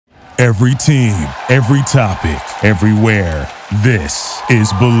Every team, every topic, everywhere. This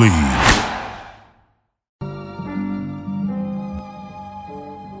is Believe.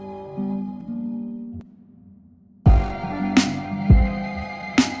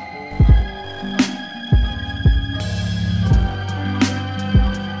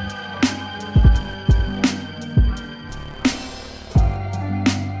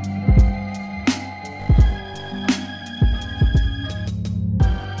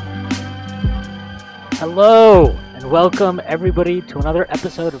 Hello, and welcome everybody to another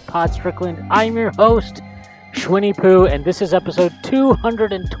episode of Pod Strickland. I'm your host, Schwinny Poo, and this is episode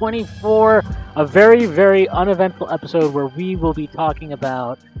 224, a very, very uneventful episode where we will be talking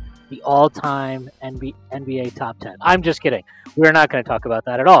about the all-time NBA top 10. I'm just kidding. We're not going to talk about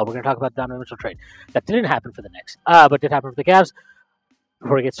that at all. We're going to talk about the Donovan Mitchell trade. That didn't happen for the Knicks, but did happen for the Cavs.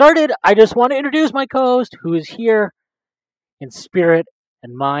 Before we get started, I just want to introduce my co-host, who is here in spirit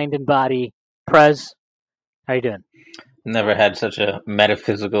and mind and body, Prez. How you doing? Never had such a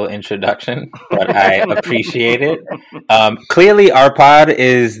metaphysical introduction, but I appreciate it. Clearly, our pod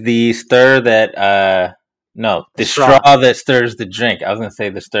is the straw that stirs the drink. I was going to say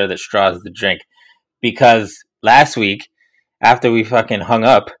the stir that straws the drink. Because last week, after we fucking hung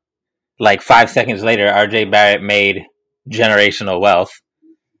up, like 5 seconds later, RJ Barrett made generational wealth.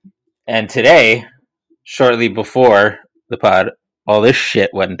 And today, shortly before the pod, all this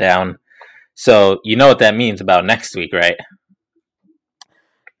shit went down. So you know what that means about next week, right?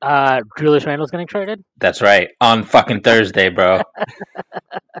 Julius Randle's getting traded? That's right. On fucking Thursday, bro.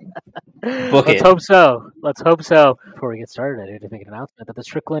 Let's hope so. Before we get started, I need to make an announcement that the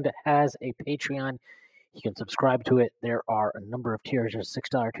Strickland has a Patreon. You can subscribe to it. There are a number of tiers. There's a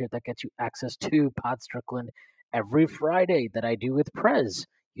 $6 tier that gets you access to Pod Strickland every Friday that I do with Prez.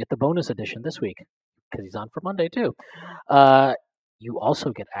 You get the bonus edition this week because he's on for Monday too. You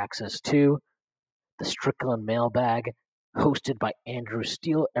also get access to the Strickland mailbag, hosted by Andrew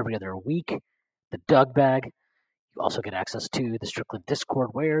Steele every other week. The Doug bag. You also get access to the Strickland Discord,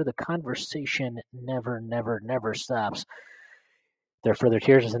 where the conversation never stops. There are further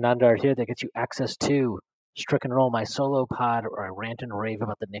tiers. There's a $9 tier that gets you access to Strick and Roll, my solo pod, where I rant and rave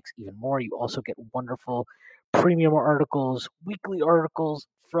about the Knicks even more. You also get wonderful premium articles, weekly articles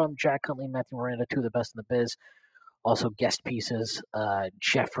from Jack Huntley and Matthew Miranda, two of the best in the biz. Also guest pieces.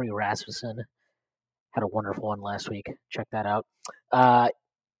 Jeffrey Rasmussen had a wonderful one last week. Check that out. There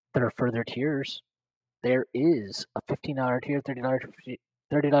are further tiers. There is a $15 tier, $30 tier,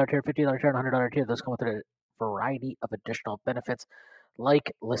 $50 tier, and $100 tier. Those come with a variety of additional benefits,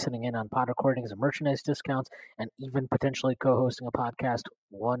 like listening in on pod recordings and merchandise discounts, and even potentially co-hosting a podcast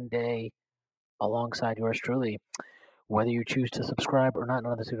one day alongside yours truly. Whether you choose to subscribe or not,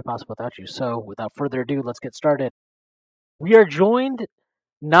 none of this would be possible without you. So without further ado, let's get started. We are joined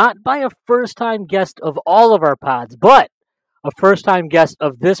not by a first-time guest of all of our pods, but a first-time guest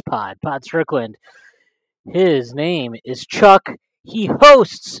of this pod, Pod Strickland. His name is Chuck. He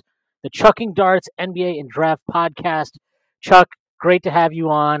hosts the Chucking Darts NBA and Draft podcast. Chuck, great to have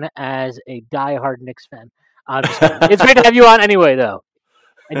you on as a diehard Knicks fan. It's great to have you on anyway, though.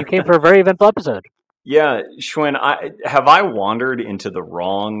 And you came for a very eventful episode. Yeah, Schwinn, have I wandered into the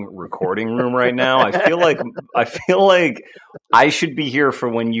wrong recording room right now? I feel like I should be here for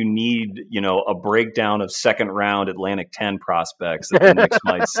when you need, a breakdown of second round Atlantic 10 prospects that the Knicks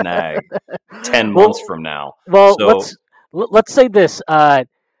might snag 10 months from now. Well, let's say this: the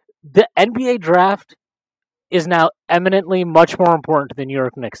NBA draft is now eminently much more important to the New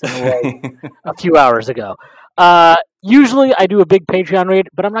York Knicks than it was a few hours ago. Usually I do a big Patreon raid,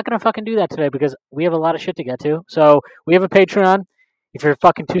 but I'm not going to fucking do that today because we have a lot of shit to get to. So we have a Patreon. If you're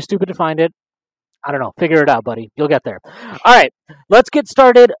fucking too stupid to find it, I don't know. Figure it out, buddy. You'll get there. All right. Let's get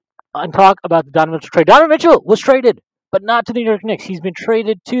started and talk about the Donovan Mitchell trade. Donovan Mitchell was traded, but not to the New York Knicks. He's been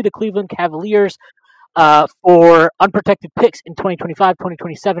traded to the Cleveland Cavaliers for unprotected picks in 2025,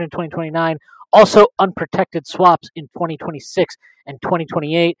 2027, and 2029. Also unprotected swaps in 2026 and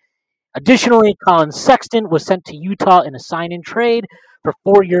 2028. Additionally, Colin Sexton was sent to Utah in a sign-in trade for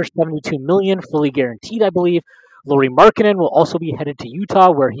 4 years, $72 million, fully guaranteed, I believe. Lauri Markkanen will also be headed to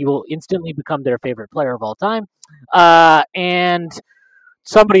Utah, where he will instantly become their favorite player of all time. And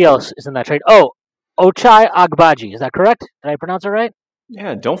somebody else is in that trade. Oh, Ochai Agbaji. Is that correct? Did I pronounce it right?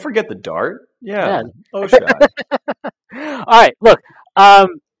 Yeah, don't forget the dart. Yeah. Ochai. All right, look.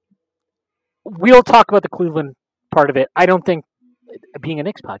 We'll talk about the Cleveland part of it. I don't think, being a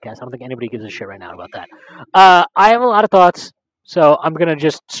Knicks podcast, I don't think anybody gives a shit right now about that. I have a lot of thoughts, so I'm going to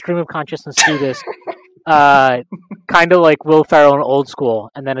just stream of consciousness through this, kind of like Will Ferrell in Old School,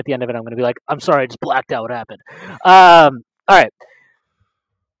 and then at the end of it, I'm going to be like, I'm sorry, I just blacked out what happened. All right.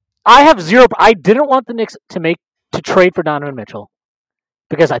 I have zero. I didn't want the Knicks to trade for Donovan Mitchell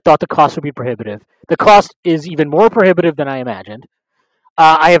because I thought the cost would be prohibitive. The cost is even more prohibitive than I imagined.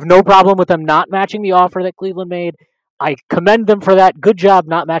 I have no problem with them not matching the offer that Cleveland made. I commend them for that. Good job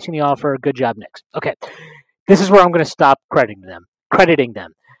not matching the offer. Good job, Knicks. Okay, this is where I'm going to stop crediting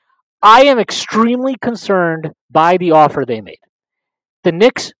them. I am extremely concerned by the offer they made. The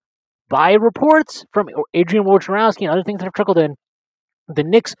Knicks, by reports from Adrian Wojnarowski and other things that have trickled in, the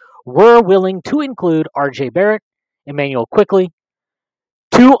Knicks were willing to include R.J. Barrett, Emmanuel Quickley,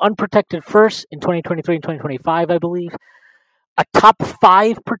 2 unprotected firsts in 2023 and 2025, I believe, a top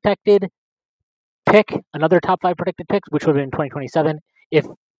 5 protected pick, another top 5 protected pick, which would have been in 2027, if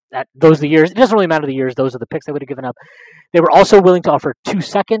those are the years. It doesn't really matter the years. Those are the picks they would have given up. They were also willing to offer 2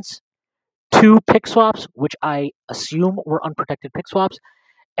 seconds, 2 pick swaps, which I assume were unprotected pick swaps,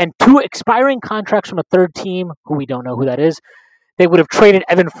 and 2 expiring contracts from a third team, who we don't know who that is. They would have traded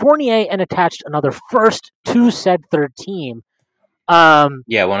Evan Fournier and attached another first to said third team. One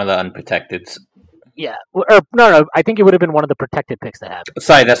of the unprotecteds. Yeah, or no, I think it would have been one of the protected picks they had.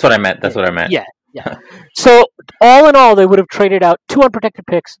 Sorry, that's what I meant. What I meant. Yeah. So all in all, they would have traded out 2 unprotected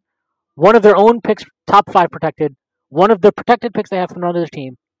picks, one of their own picks, top 5 protected, one of the protected picks they have from another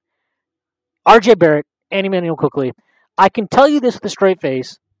team, R.J. Barrett, and Emmanuel Quickley. I can tell you this with a straight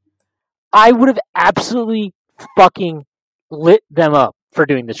face. I would have absolutely fucking lit them up for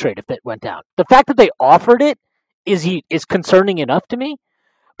doing this trade if it went down. The fact that they offered it is concerning enough to me,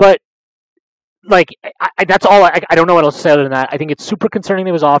 but that's all. I don't know what else to say other than that. I think it's super concerning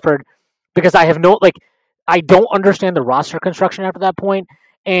it was offered because I don't understand the roster construction after that point,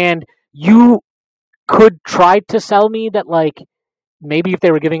 and you could try to sell me that maybe if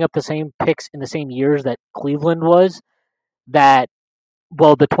they were giving up the same picks in the same years that Cleveland was, that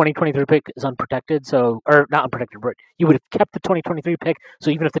the 2023 pick is unprotected, or not unprotected, but you would have kept the 2023 pick,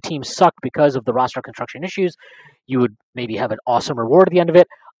 so even if the team sucked because of the roster construction issues, you would maybe have an awesome reward at the end of it.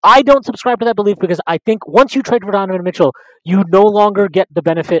 I don't subscribe to that belief because I think once you trade for Donovan Mitchell, you no longer get the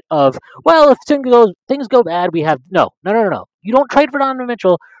benefit of, if things go bad, we have... No. You don't trade for Donovan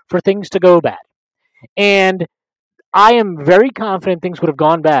Mitchell for things to go bad. And I am very confident things would have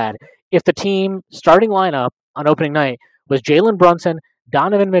gone bad if the team starting lineup on opening night was Jalen Brunson,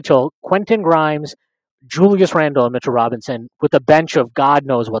 Donovan Mitchell, Quentin Grimes, Julius Randle, and Mitchell Robinson with a bench of God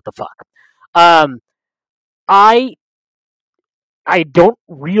knows what the fuck. I don't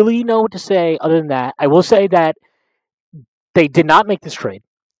really know what to say other than that. I will say that they did not make this trade,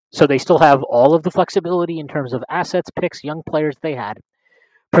 so they still have all of the flexibility in terms of assets, picks, young players they had.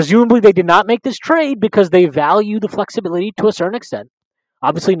 Presumably, they did not make this trade because they value the flexibility to a certain extent.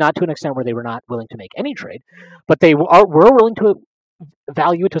 Obviously, not to an extent where they were not willing to make any trade, but they were willing to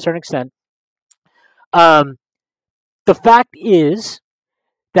value it to a certain extent. The fact is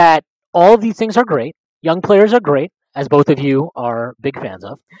that all of these things are great. Young players are great, as both of you are big fans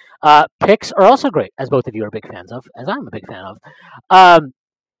of. Picks are also great, as both of you are big fans of, as I'm a big fan of.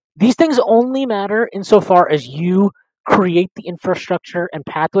 These things only matter insofar as you create the infrastructure and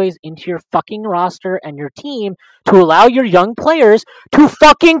pathways into your fucking roster and your team to allow your young players to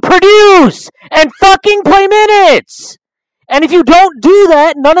fucking produce and fucking play minutes. And if you don't do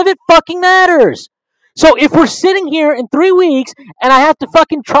that, none of it fucking matters. So if we're sitting here in 3 weeks and I have to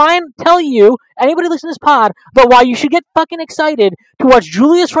fucking try and tell you, anybody listen to this pod, about why you should get fucking excited to watch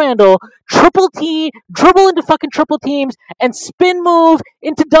Julius Randle dribble into fucking triple teams and spin move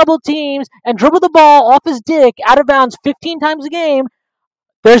into double teams and dribble the ball off his dick out of bounds 15 times a game,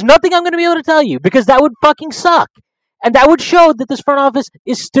 there's nothing I'm going to be able to tell you because that would fucking suck. And that would show that this front office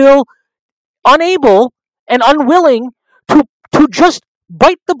is still unable and unwilling to just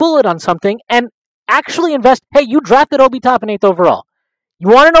bite the bullet on something and actually invest. Hey, you drafted Obi Toppin 8th overall. You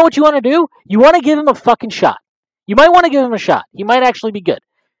want to know what you want to do? You want to give him a fucking shot. You might want to give him a shot. He might actually be good.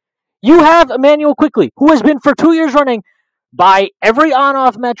 You have Emmanuel Quickley, who has been for 2 years running by every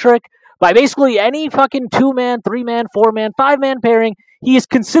on-off metric, by basically any fucking 2-man, 3-man, 4-man, 5-man pairing. He is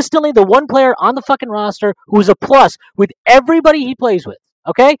consistently the one player on the fucking roster who is a plus with everybody he plays with.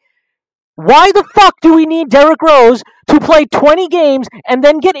 Okay? Why the fuck do we need Derrick Rose to play 20 games and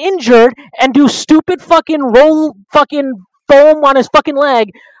then get injured and do stupid fucking roll fucking foam on his fucking leg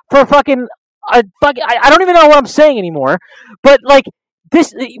for fucking I don't even know what I'm saying anymore. But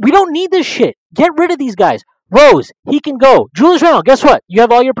this, we don't need this shit. Get rid of these guys. Rose, he can go. Julius Randle, guess what? You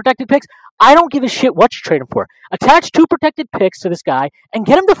have all your protected picks. I don't give a shit what you trade him for. Attach 2 protected picks to this guy and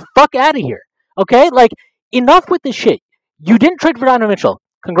get him the fuck out of here. Okay? Enough with this shit. You didn't trade for Donovan Mitchell.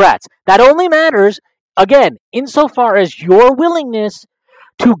 Congrats. That only matters, again, insofar as your willingness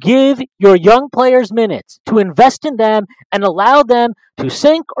to give your young players minutes, to invest in them, and allow them to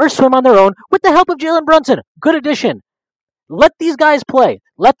sink or swim on their own with the help of Jalen Brunson. Good addition. Let these guys play.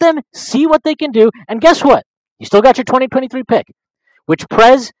 Let them see what they can do. And guess what? You still got your 2023 pick, which,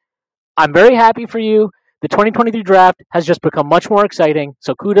 Prez, I'm very happy for you. The 2023 draft has just become much more exciting.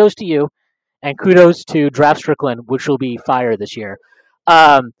 So kudos to you, and kudos to Draft Strickland, which will be fire this year.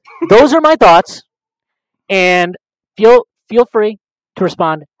 Those are my thoughts, and feel free to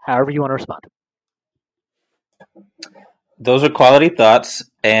respond however you want to respond. Those are quality thoughts,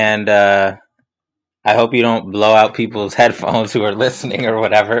 and I hope you don't blow out people's headphones who are listening or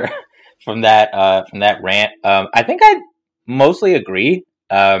whatever from that rant. I think I mostly agree.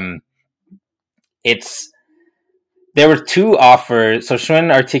 There were two offers. So Schwinn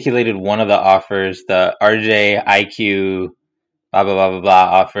articulated one of the offers, the RJ IQ, blah blah blah blah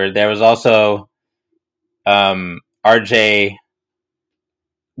blah offer. There was also RJ.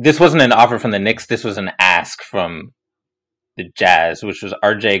 This wasn't an offer from the Knicks. This was an ask from the Jazz, which was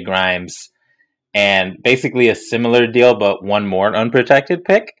RJ Grimes, and basically a similar deal, but one more unprotected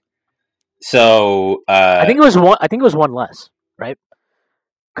pick. So I think it was one. I think it was one less, right?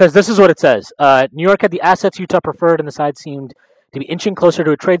 Because this is what it says. New York had the assets Utah preferred, and the side seemed to be inching closer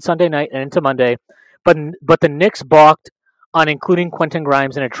to a trade Sunday night and into Monday. But the Knicks balked on including Quentin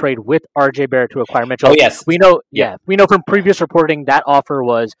Grimes in a trade with R.J. Barrett to acquire Mitchell. Oh, yes. We know from previous reporting that offer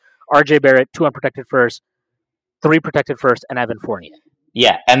was R.J. Barrett, 2 unprotected first, 3 protected first, and Evan Fournier.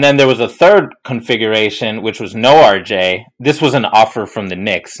 Yeah, and then there was a third configuration, which was no RJ. This was an offer from the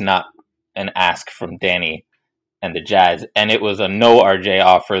Knicks, not an ask from Danny and the Jazz. And it was a no RJ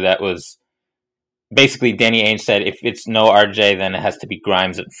offer that was basically Danny Ainge said if it's no RJ, then it has to be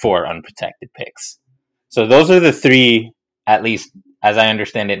Grimes and 4 unprotected picks. So those are the 3, at least as I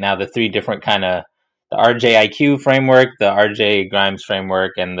understand it now, the 3 different kind of the RJ IQ framework, the RJ Grimes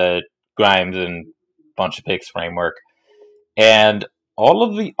framework, and the Grimes and bunch of picks framework. And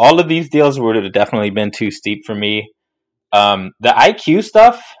all of these deals would have definitely been too steep for me. The IQ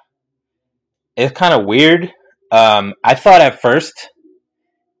stuff is kind of weird. I thought at first,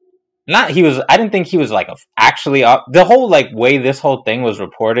 I didn't think he was like actually the whole like way this whole thing was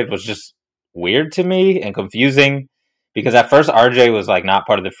reported was just weird to me and confusing because at first RJ was like not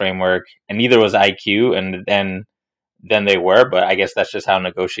part of the framework and neither was IQ, and then they were, but I guess that's just how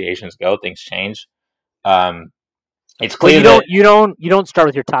negotiations go. Things change. It's clear that you don't start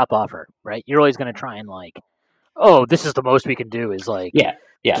with your top offer, right? You're always going to try and like, oh, this is the most we can do is like, yeah.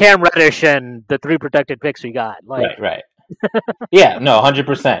 Cam Reddish and the 3 protected picks we got. Like, right. Yeah, no,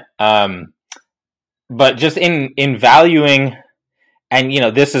 100%. But just in valuing,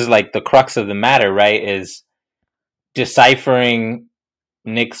 and this is like the crux of the matter, right? Is deciphering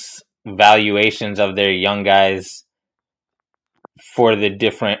Knicks' valuations of their young guys for the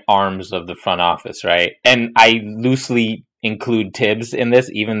different arms of the front office, right? And I loosely include Tibbs in this,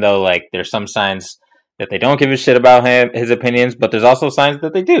 even though like there's some signs that they don't give a shit about his opinions, but there's also signs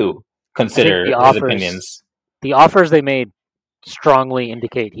that they do consider his opinions. The offers they made strongly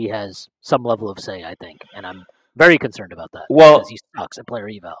indicate he has some level of say, I think, and I'm very concerned about that. Well, because he sucks at player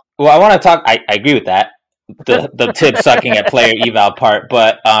eval. Well, I want to talk. I agree with that. The Tibbs sucking at player eval part,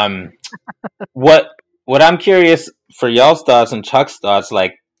 but what I'm curious for y'all's thoughts and Chuck's thoughts,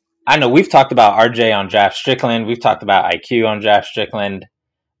 like I know we've talked about RJ on Draft Strickland, we've talked about IQ on Draft Strickland.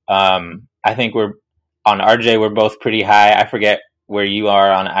 I think we're on RJ, we're both pretty high. I forget where you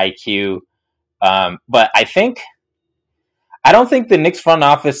are on IQ. But I don't think the Knicks front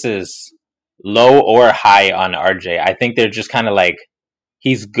office is low or high on RJ. I think they're just kind of like,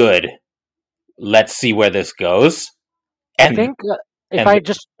 he's good. Let's see where this goes. And, I think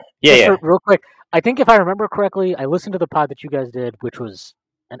real quick, I think if I remember correctly, I listened to the pod that you guys did, which was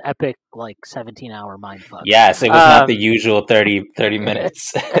an epic, like 17-hour mindfuck. Yes, it was not the usual 30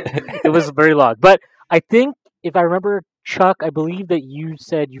 minutes. It was very long. But I think if I remember, Chuck, I believe that you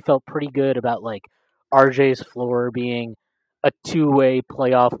said you felt pretty good about like RJ's floor being a 2-way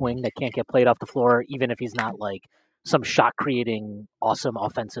playoff wing that can't get played off the floor, even if he's not like some shot creating awesome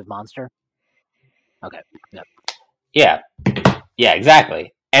offensive monster. Okay. Yeah. Yeah,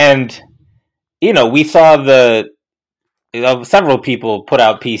 exactly. And we saw several people put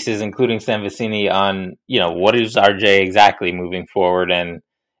out pieces, including Sam Vecini, on what is RJ exactly moving forward, and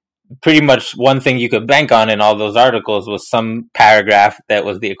pretty much one thing you could bank on in all those articles was some paragraph that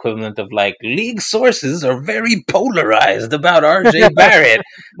was the equivalent of like, league sources are very polarized about RJ Barrett,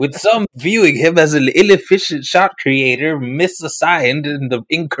 with some viewing him as an inefficient shot creator misassigned in the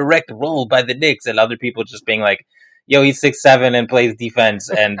incorrect role by the Knicks, and other people just being like, yo, he's 6'7" and plays defense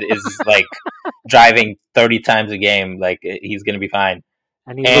and is like driving 30 times a game, like he's gonna be fine.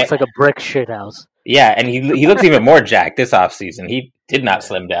 And he looks like a brick shithouse. Yeah, and he looks even more jacked this offseason. He did not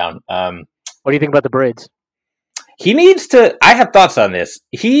slim down. What do you think about the braids? He needs to. I have thoughts on this.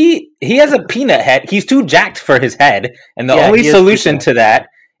 He has a peanut head. He's too jacked for his head, and the only solution to that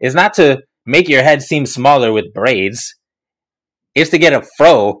is not to make your head seem smaller with braids. It's to get a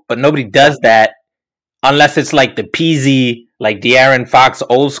fro, but nobody does that unless it's like the peasy, like De'Aaron Fox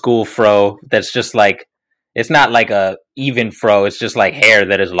old school fro. That's just like it's not like a even fro. It's just like hair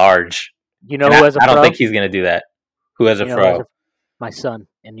that is large. You know who has a fro? I don't think he's gonna do that. Who has a fro? My son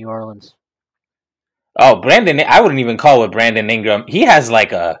in New Orleans. Oh, Brandon! I wouldn't even call it Brandon Ingram. He has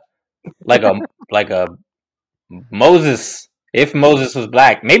like a Moses. If Moses was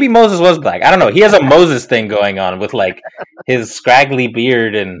black, maybe Moses was black. I don't know. He has a Moses thing going on with like his scraggly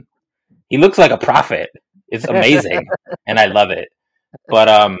beard, and he looks like a prophet. It's amazing, and I love it.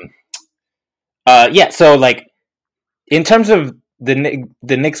 But yeah. So like, in terms of the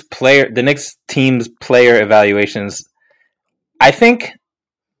Knicks team's player evaluations, I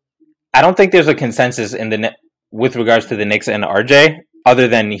don't think there's a consensus with regards to the Knicks and RJ, other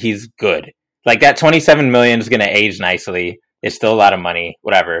than he's good. Like that $27 million is going to age nicely. It's still a lot of money,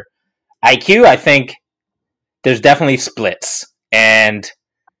 whatever. IQ, I think there's definitely splits. And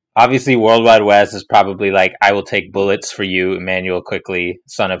obviously World Wide West is probably like, I will take bullets for you, Emmanuel Quickly,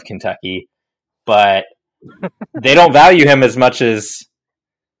 son of Kentucky. But they don't value him as much as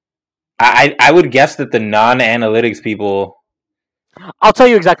I would guess that the non-analytics people... I'll tell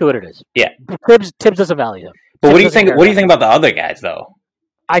you exactly what it is. Yeah, Tibbs doesn't value him. But what do you think? What do you think about the other guys, though?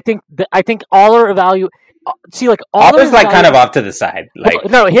 I think all are value. See, like all is like kind of off to the side. Like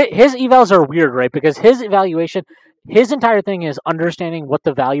no, his evals are weird, right? Because his evaluation, his entire thing is understanding what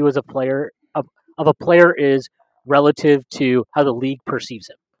the value as a player of a player is relative to how the league perceives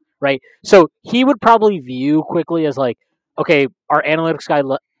him, right? So he would probably view Quickly as like, okay, our analytics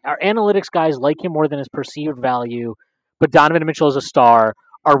guys like him more than his perceived value. But Donovan Mitchell is a star.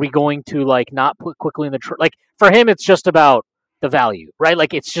 Are we going to like not put Quickly in the like for him? It's just about the value, right?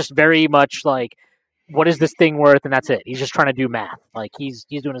 Like it's just very much like what is this thing worth, and that's it. He's just trying to do math. Like he's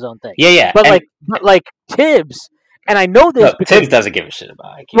doing his own thing. Yeah. But like Tibbs, and I know this because Tibbs doesn't give a shit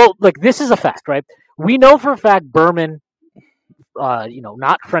about IQ. Well, like this is a fact, right? We know for a fact Berman,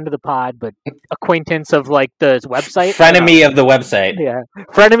 not friend of the pod, but acquaintance of like the website, frenemy of the website. Yeah,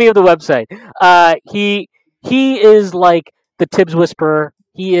 frenemy of the website. He is like the Tibbs whisperer.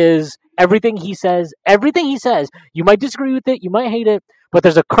 He is everything he says. Everything he says, you might disagree with it, you might hate it, but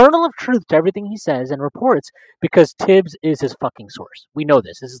there's a kernel of truth to everything he says and reports because Tibbs is his fucking source. We know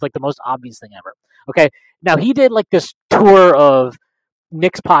this. This is like the most obvious thing ever. Okay, now he did like this tour of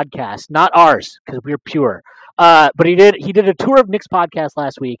Knicks podcast, not ours because we're pure. But he did a tour of Knicks podcast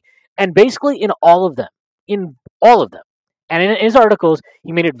last week, and basically in all of them, and in his articles,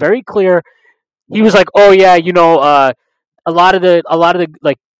 he made it very clear. He was like, "Oh yeah, a lot of the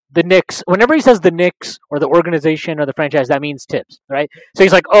like the Knicks. Whenever he says the Knicks or the organization or the franchise, that means Tibbs, right? So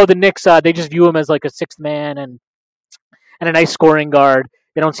he's like, oh, the Knicks, they just view him as like a sixth man and a nice scoring guard.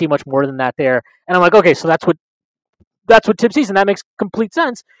 They don't see much more than that there. And I'm like, okay, so that's what Tibbs sees, and that makes complete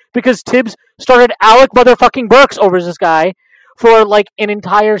sense because Tibbs started Alec motherfucking Burks over this guy for like an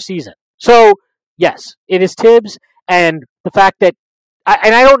entire season. So yes, it is Tibbs, and the fact that I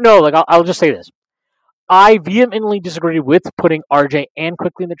don't know, like I'll just say this. I vehemently disagree with putting RJ and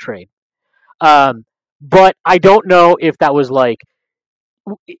Quickly in the trade. But I don't know if that was like,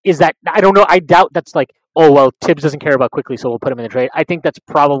 I don't know. I doubt that's like, oh, well, Tibbs doesn't care about Quickly, so we'll put him in the trade. I think that's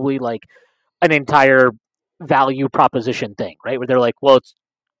probably like an entire value proposition thing, right? Where they're like, well, it's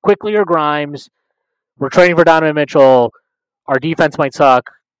Quickly or Grimes. We're trading for Donovan Mitchell. Our defense might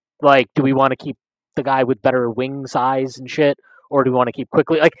suck. Like, do we want to keep the guy with better wing size and shit? Or do we want to keep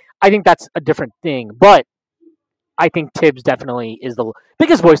Quickly? Like, I think that's a different thing. But I think Tibbs definitely is the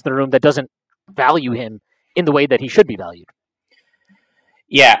biggest voice in the room that doesn't value him in the way that he should be valued.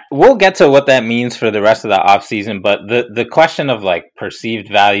 Yeah, we'll get to what that means for the rest of the offseason. But the question of, like, perceived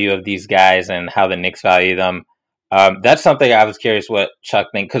value of these guys and how the Knicks value them, that's something I was curious what Chuck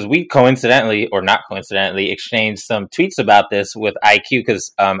thinks. Because we coincidentally, or not coincidentally, exchanged some tweets about this with IQ.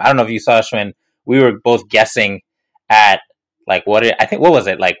 Because I don't know if you saw, Schwinn, we were both guessing at like what an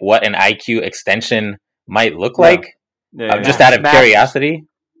IQ extension might look like. Yeah, just out of curiosity.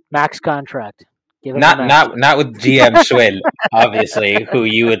 Max contract. Not with GM Schwinn, obviously, who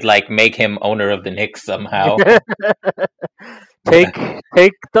you would like make him owner of the Knicks somehow. Take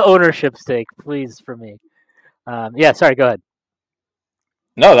the ownership stake, please, for me. Yeah, sorry, go ahead.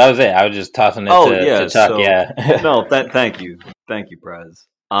 No, that was it. I was just tossing it to Chuck. So, yeah. No, thank you, Prez.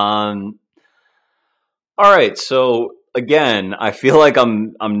 All right, so again, I feel like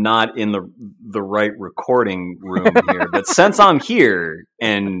I'm not in the right recording room here, but since I'm here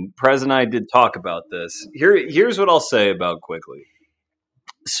and Prez and I did talk about this, here's what I'll say about quickly.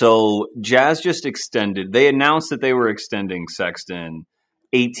 So Jazz just extended. They announced that they were extending Sexton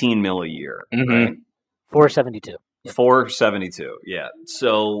 $18 million a year, right? 472. 472. Yeah.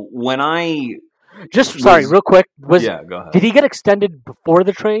 So when I real quick, go ahead. Did he get extended before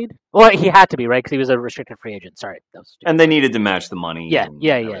the trade? Well, he had to be, right? Because he was a restricted free agent. Sorry, that was stupid. And they needed to match the money. Yeah.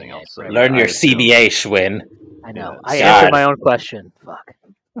 Else. So Right. Learn your CBA, Schwinn. I know. Yeah. I answered my own question. Fuck.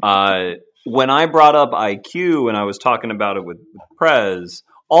 When I brought up IQ and I was talking about it with Prez,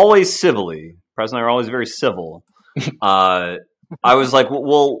 always civilly, Prez and I are always very civil. I was like,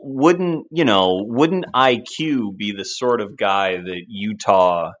 well, wouldn't IQ be the sort of guy that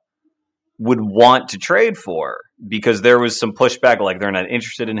Utah would want to trade for? Because there was some pushback, like they're not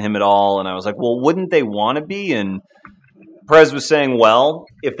interested in him at all. And I was like, well, wouldn't they want to be? And Perez was saying, well,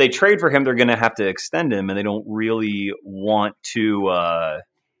 if they trade for him, they're going to have to extend him, and they don't really want to.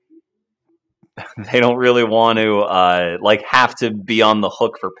 They don't really want to have to be on the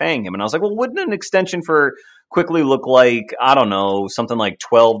hook for paying him. And I was like, well, wouldn't an extension for Quickly look like, I don't know, something like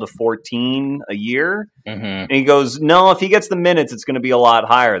 12 to 14 a year? Mm-hmm. And he goes, no, if he gets the minutes, it's going to be a lot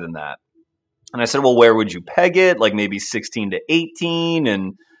higher than that. And I said, well, where would you peg it? Like maybe 16 to 18?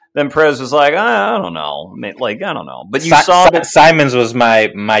 And then Perez was like, I don't know. I don't know. But you saw that Simons was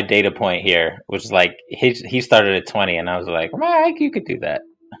my data point here, which is like he started at 20, and I was like, well, you could do that.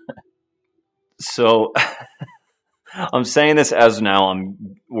 So I'm saying this as now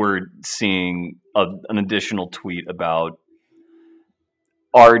we're seeing an additional tweet about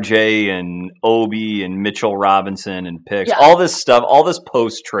RJ and Obi and Mitchell Robinson and picks, all this stuff, all this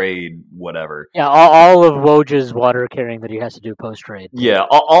post-trade, whatever. Yeah, all of Woj's water carrying that he has to do post-trade. Yeah,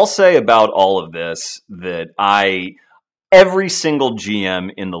 I'll say about all of this that every single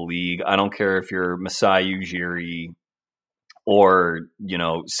GM in the league, I don't care if you're Masai Ujiri or,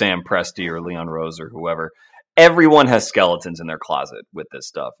 Sam Presti or Leon Rose or whoever, everyone has skeletons in their closet with this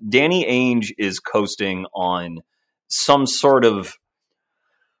stuff. Danny Ainge is coasting on some sort of,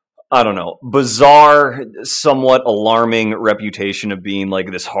 I don't know, bizarre, somewhat alarming reputation of being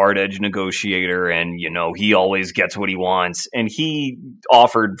like this hard-edged negotiator, and, he always gets what he wants. And he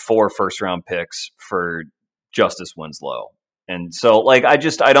offered 4 first-round picks for Justice Winslow. And so,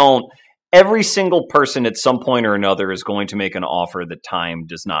 every single person at some point or another is going to make an offer that time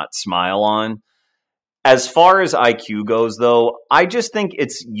does not smile on. As far as IQ goes, though, I just think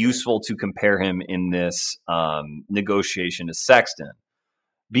it's useful to compare him in this negotiation to Sexton,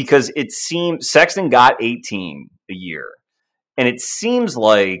 because it seems Sexton got 18 a year, and it seems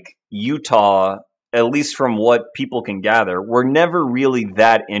like Utah, at least from what people can gather, were never really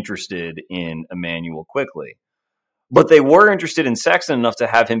that interested in Emmanuel Quickly. But they were interested in Sexton enough to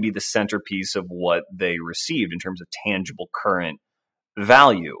have him be the centerpiece of what they received in terms of tangible current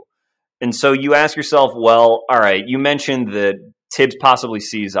value. And so you ask yourself, well, all right, you mentioned that Tibbs possibly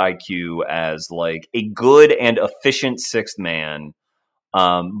sees IQ as like a good and efficient sixth man,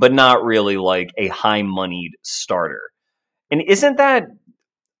 but not really like a high-moneyed starter. And isn't that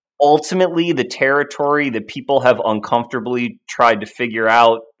ultimately the territory that people have uncomfortably tried to figure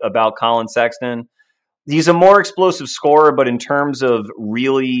out about Colin Sexton? He's a more explosive scorer, but in terms of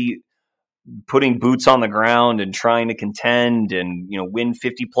really putting boots on the ground and trying to contend and, win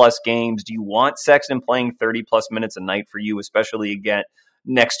 50-plus games, do you want Sexton playing 30-plus minutes a night for you, especially again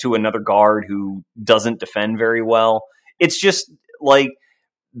next to another guard who doesn't defend very well? It's just like,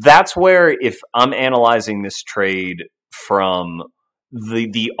 that's where, if I'm analyzing this trade from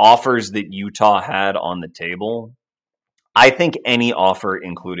the offers that Utah had on the table, I think any offer,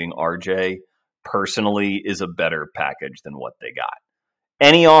 including RJ, personally is a better package than what they got.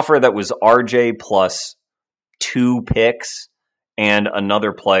 Any offer that was RJ plus 2 picks and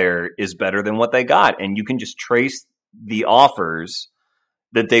another player is better than what they got. And you can just trace the offers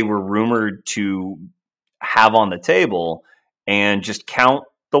that they were rumored to have on the table and just count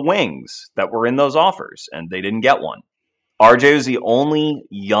the wings that were in those offers. And they didn't get one. RJ was the only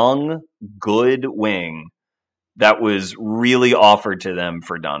young, good wing that was really offered to them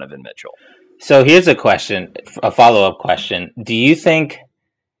for Donovan Mitchell. So here's a follow-up question. Do you think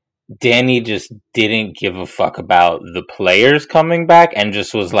Danny just didn't give a fuck about the players coming back and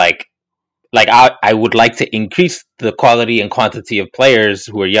just was like I would like to increase the quality and quantity of players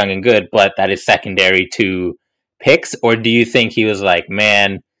who are young and good, but that is secondary to picks? Or do you think he was like,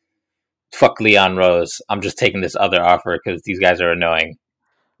 man, fuck Leon Rose, I'm just taking this other offer because these guys are annoying,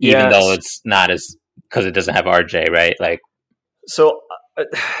 even though it's not as, because it doesn't have RJ, right? Like, so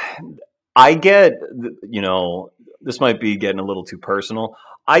I get, this might be getting a little too personal.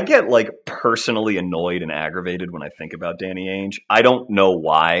 I get like personally annoyed and aggravated when I think about Danny Ainge. I don't know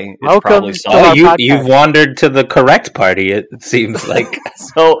why. It's probably you've wandered to the correct party, it seems like.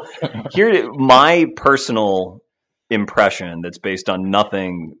 So here, my personal impression that's based on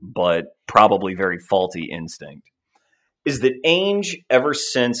nothing but probably very faulty instinct is that Ainge, ever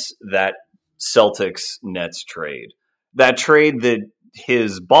since that Celtics-Nets trade, that trade that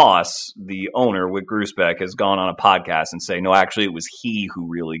his boss, the owner, Wick Grusbeck, has gone on a podcast and say, no, actually, it was he who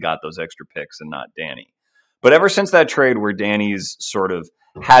really got those extra picks and not Danny. But ever since that trade where Danny's sort of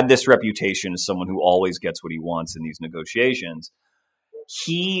had this reputation as someone who always gets what he wants in these negotiations,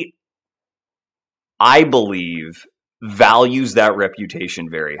 he, I believe, values that reputation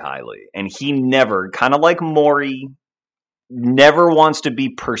very highly. And he never, kind of like Morey, never wants to be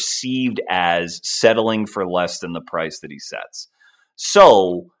perceived as settling for less than the price that he sets.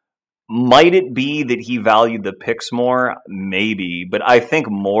 So might it be that he valued the picks more? Maybe. But I think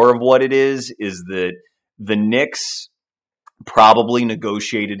more of what it is that the Knicks probably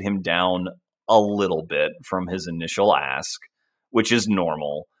negotiated him down a little bit from his initial ask, which is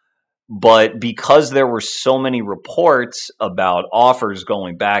normal. But because there were so many reports about offers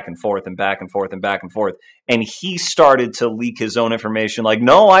going back and forth and back and forth and back and forth, and he started to leak his own information, like,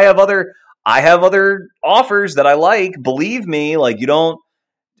 no, I have other offers that I like. Believe me, like,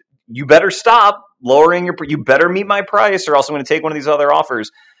 you better stop lowering you better meet my price or else I'm going to take one of these other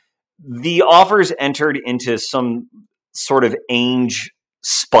offers. The offers entered into some sort of Ainge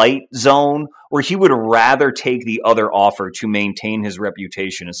spite zone where he would rather take the other offer to maintain his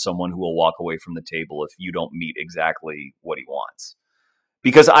reputation as someone who will walk away from the table if you don't meet exactly what he wants.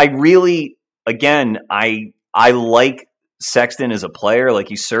 Because I really, again, I like Sexton as a player. Like,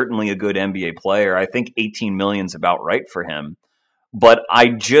 he's certainly a good NBA player. I think 18 million is about right for him. But I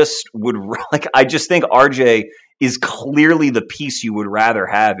just think RJ is clearly the piece you would rather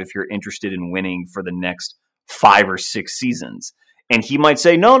have if you're interested in winning for the next 5 or 6 seasons. And he might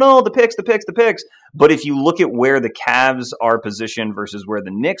say, no, the picks. But if you look at where the Cavs are positioned versus where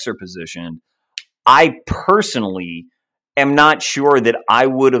the Knicks are positioned, I personally am not sure that I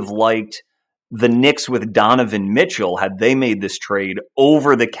would have liked the Knicks with Donovan Mitchell had they made this trade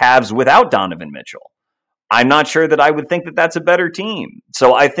over the Cavs without Donovan Mitchell. I'm not sure that I would think that that's a better team.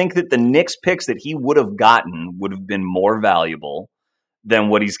 So I think that the Knicks picks that he would have gotten would have been more valuable than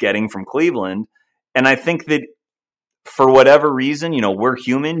what he's getting from Cleveland. And I think that for whatever reason, we're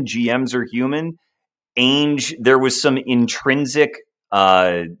human, GMs are human. Ainge, there was some intrinsic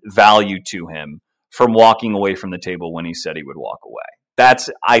value to him from walking away from the table when he said he would walk away.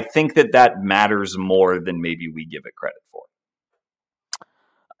 I think that matters more than maybe we give it credit for.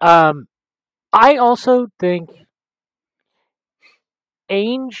 I also think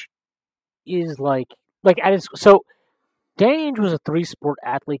Ainge is so Danny Ainge was a 3-sport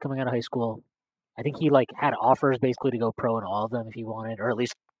athlete coming out of high school. I think he had offers basically to go pro in all of them if he wanted, or at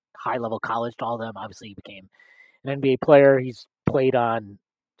least high-level college to all of them. Obviously, he became an NBA player. He's played on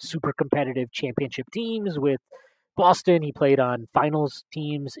super competitive championship teams with Boston. He played on finals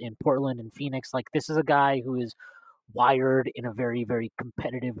teams in Portland and Phoenix. This is a guy who is wired in a very, very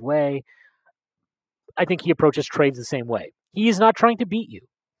competitive way. I think he approaches trades the same way. He is not trying to beat you.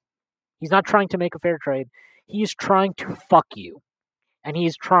 He's not trying to make a fair trade. He is trying to fuck you. And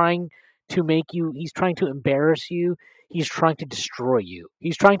he's trying to he's trying to embarrass you. He's trying to destroy you.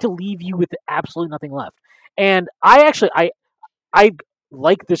 He's trying to leave you with absolutely nothing left. And I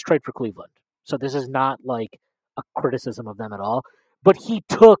like this trade for Cleveland. So this is not a criticism of them at all. But he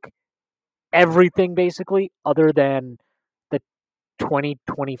took everything basically other than the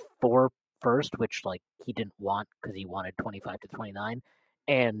 2024 first, which he didn't want because he wanted 25 to 29,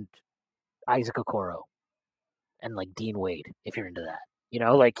 and Isaac Okoro and Dean Wade, if you're into that.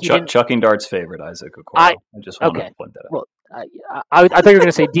 Chucking Dart's favorite, Isaac Okoro. I just want to point that out. Well, I thought you were going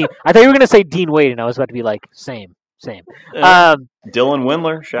to say Dean. I thought you were going to say Dean Wade, and I was about to be same. Dylan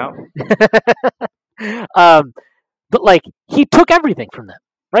Windler, shout. But he took everything from them,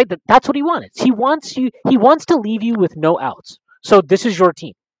 right? That's what he wanted. He wants to leave you with no outs. So this is your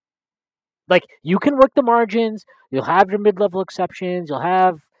team. You can work the margins. You'll have your mid-level exceptions. You'll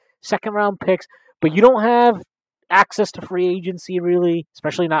have second-round picks, but you don't have access to free agency, really,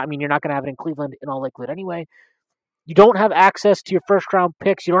 especially not. I mean, you're not going to have it in Cleveland in all likelihood anyway. You don't have access to your first-round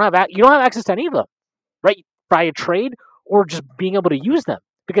picks. You don't have access to any of them, right? By a trade or just being able to use them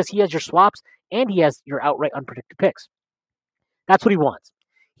because he has your swaps and he has your outright unprotected picks. That's what he wants.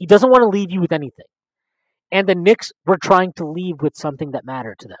 He doesn't want to leave you with anything. And the Knicks were trying to leave with something that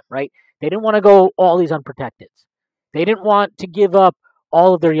mattered to them, right? They didn't want to go all these unprotected. They didn't want to give up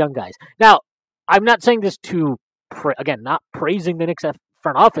all of their young guys. Now, I'm not saying this to again, not praising the Knicks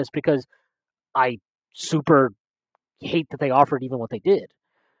front office because I super hate that they offered even what they did.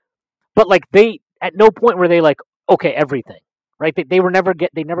 But like they at no point were they like, okay, everything, right? They never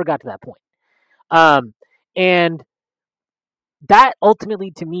got to that point. And that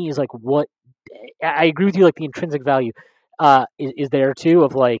ultimately to me is like what I agree with you, like the intrinsic value is there too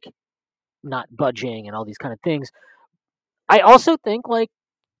of like not budging and all these kind of things. I also think like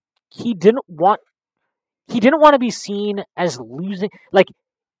he didn't want to be seen as losing. Like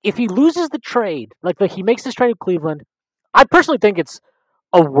if he loses the trade, like he makes this trade with Cleveland, I personally think it's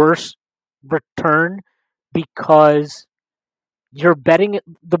a worse return because you're betting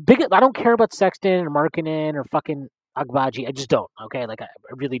the big. I don't care about Sexton or Markkanen or fucking Agbaji. I just don't. Okay, like I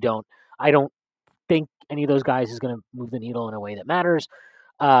really don't. I don't think any of those guys is going to move the needle in a way that matters.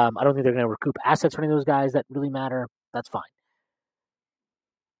 I don't think they're going to recoup assets for any of those guys that really matter. That's fine.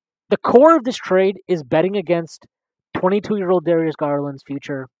 The core of this trade is betting against 22-year-old Darius Garland's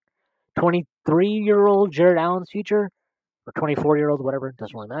future, 23-year-old Jared Allen's future, or 24-year-old, whatever,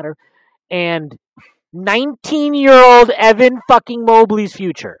 doesn't really matter, and 19-year-old Evan fucking Mobley's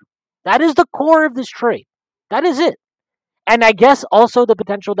future. That is the core of this trade. That is it. And I guess also the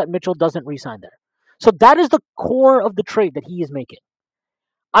potential that Mitchell doesn't re-sign there. So that is the core of the trade that he is making.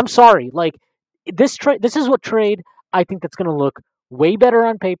 I'm sorry, like this is what trade I think that's going to look way better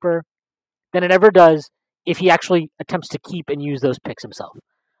on paper than it ever does if he actually attempts to keep and use those picks himself.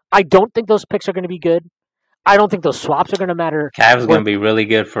 I don't think those picks are going to be good. I don't think those swaps are going to matter. Cavs going to be really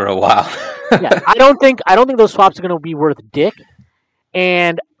good for a while. Yeah, I don't think those swaps are going to be worth dick.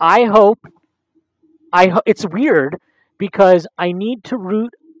 And I hope it's weird because I need to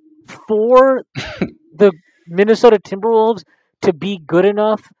root for the Minnesota Timberwolves to be good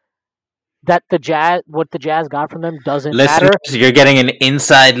enough that what the Jazz got from them doesn't matter. You're getting an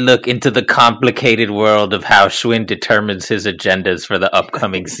inside look into the complicated world of how Schwinn determines his agendas for the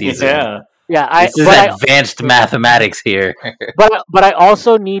upcoming season. Yeah. This is advanced mathematics here. but I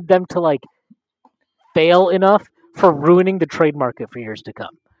also need them to like fail enough for ruining the trade market for years to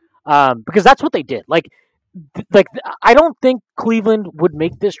come, because that's what they did. Like I don't think Cleveland would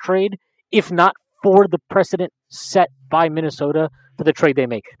make this trade if not for the precedent set by Minnesota for the trade they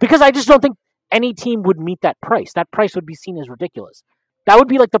make. Because I just don't think any team would meet that price. That price would be seen as ridiculous. That would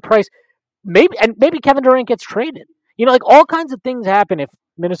be like the price. Maybe Kevin Durant gets traded. You know, like all kinds of things happen if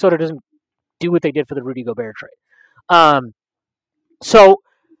Minnesota doesn't do what they did for the Rudy Gobert trade. So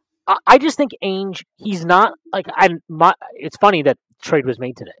I just think Ainge, he's not like it's funny that trade was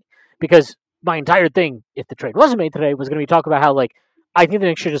made today because my entire thing, if the trade wasn't made today, was going to be talk about how like I think the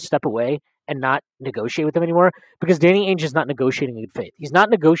Knicks should just step away and not negotiate with them anymore because Danny Ainge is not negotiating in good faith. He's not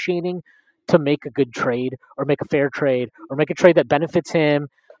negotiating to make a good trade or make a fair trade or make a trade that benefits him,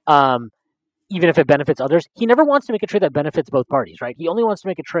 even if it benefits others. He never wants to make a trade that benefits both parties, right? He only wants to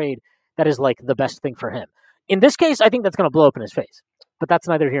make a trade that is like the best thing for him. In this case, I think that's going to blow up in his face, but that's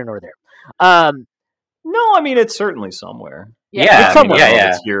neither here nor there. No, I mean, it's certainly somewhere. Yeah, it's somewhere.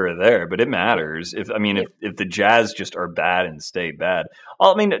 It's here or there, but it matters. If the Jazz just are bad and stay bad.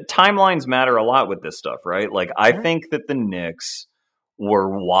 Well, I mean, timelines matter a lot with this stuff, right? Like, I think that the Knicks were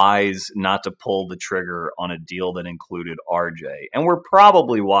wise not to pull the trigger on a deal that included RJ, and we're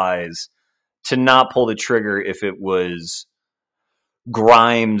probably wise to not pull the trigger if it was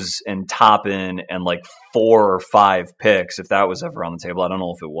Grimes and Toppin and like 4 or 5 picks, if that was ever on the table. I don't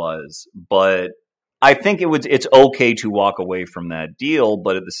know if it was, but I think it's okay to walk away from that deal,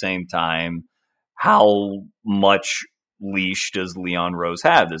 but at the same time, how much leash does Leon Rose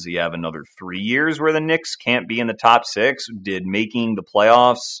have? Does he have another 3 years where the Knicks can't be in the top 6? Did making the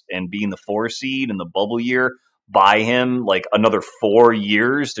playoffs and being the 4 seed in the bubble year buy him like another 4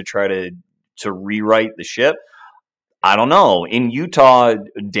 years to try to rewrite the ship? I don't know. In Utah,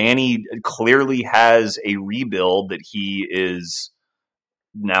 Danny clearly has a rebuild that he is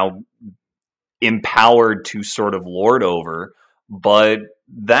now empowered to sort of lord over, but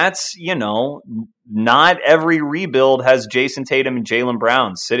that's, not every rebuild has Jason Tatum and Jaylen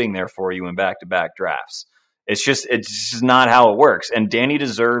Brown sitting there for you in back-to-back drafts. It's just not how it works. And Danny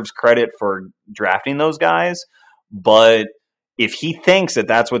deserves credit for drafting those guys, but if he thinks that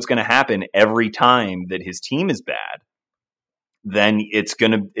that's what's going to happen every time that his team is bad, then it's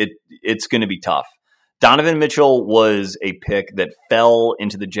going to be tough. Donovan Mitchell was a pick that fell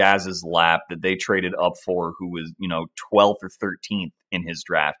into the Jazz's lap that they traded up for, who was, 12th or 13th in his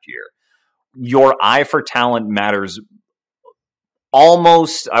draft year. Your eye for talent matters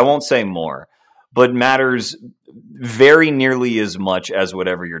almost, I won't say more, but matters very nearly as much as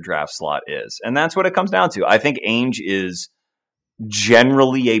whatever your draft slot is. And that's what it comes down to. I think Ainge is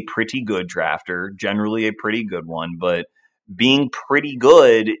generally a pretty good drafter, generally a pretty good one, but being pretty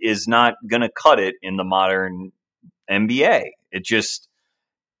good is not going to cut it in the modern NBA.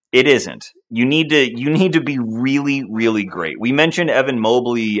 It isn't. You need to be really, really great. We mentioned Evan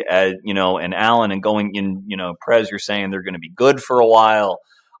Mobley, and Allen, and going in. Prez, you're saying they're going to be good for a while.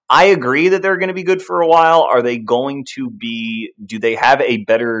 I agree that they're going to be good for a while. Are they going to be? Do they have a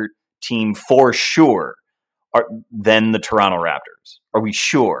better team for sure than the Toronto Raptors? Are we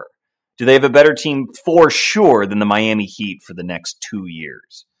sure? Do they have a better team for sure than the Miami Heat for the next 2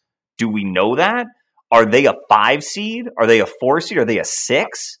 years? Do we know that? Are they a 5 seed? Are they a 4 seed? Are they a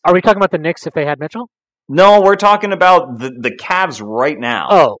 6? Are we talking about the Knicks if they had Mitchell? No, we're talking about the Cavs right now.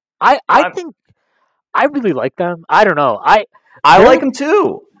 Oh, I think I really like them. I don't know. I like them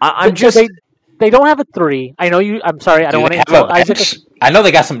too. They don't have a 3. I know you. I'm sorry. I don't want to insult Isaac. I know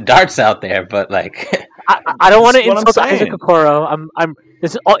they got some darts out there, but like, I don't want to insult Isaac Okoro.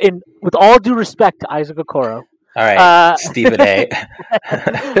 This is with all due respect to Isaac Okoro. All right, Stephen A.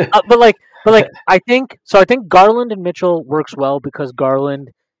 But I think Garland and Mitchell works well because Garland.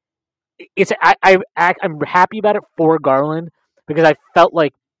 I'm happy about it for Garland because I felt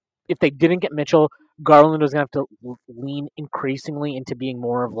like if they didn't get Mitchell, Garland was going to have to lean increasingly into being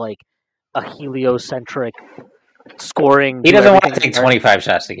more of like a heliocentric scoring. He doesn't want to take 25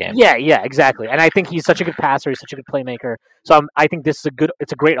 shots a game. Yeah, exactly. And I think he's such a good passer. He's such a good playmaker. So I think this is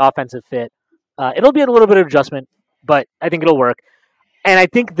it's a great offensive fit. It'll be a little bit of adjustment, but I think it'll work. And I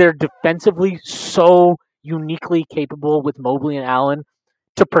think they're defensively so uniquely capable with Mobley and Allen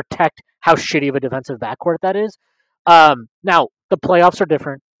to protect how shitty of a defensive backcourt that is. Now, the playoffs are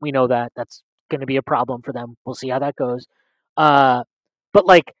different. We know that. That's going to be a problem for them. We'll see how that goes. But,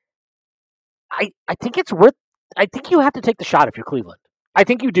 like, I think it's worth... I think you have to take the shot if you're Cleveland. I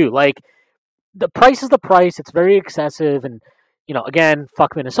think you do. Like, the price is the price. It's very excessive. And, again,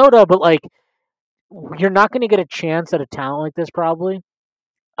 fuck Minnesota. But, like, you're not going to get a chance at a talent like this probably.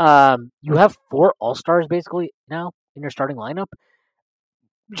 You have 4 All-Stars basically now in your starting lineup.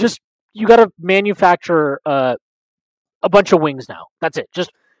 You got to manufacture a bunch of wings now. That's it.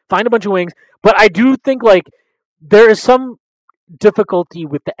 Just find a bunch of wings. But I do think like there is some difficulty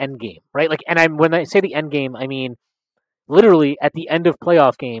with the end game, right? Like, and when I say the end game, I mean literally at the end of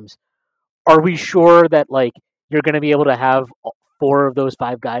playoff games. Are we sure that like you're going to be able to have 4 of those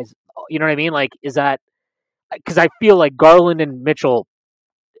 5 guys? You know what I mean? Like, is that because I feel like Garland and Mitchell,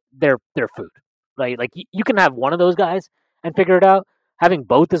 they're food, right? Like you can have one of those guys and figure it out. Having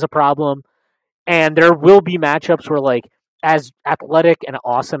both is a problem, and there will be matchups where, like, as athletic and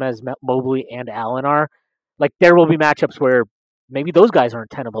awesome as Mobley and Allen are, like there will be matchups where maybe those guys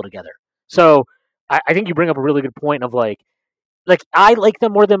aren't tenable together. So I think you bring up a really good point of like I like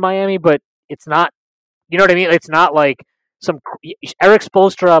them more than Miami, but it's not. You know what I mean? It's not like some Eric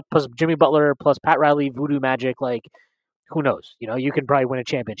Spoelstra plus Jimmy Butler plus Pat Riley voodoo magic. Like, who knows? You can probably win a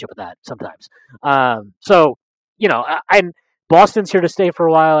championship with that sometimes. So and Boston's here to stay for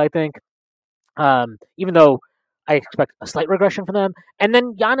a while, I think. Even though I expect a slight regression from them, and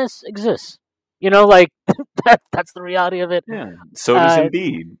then Giannis exists. That's the reality of it. Yeah. So does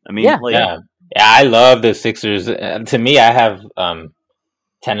Embiid. I mean, yeah. I love the Sixers. To me, I have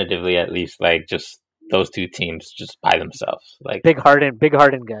tentatively at least like just those 2 teams just by themselves. Like big Harden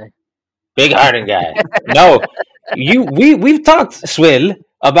guy. Big Harden guy. No, we've talked, Swill,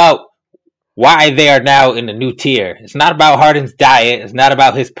 about why they are now in a new tier. It's not about Harden's diet. It's not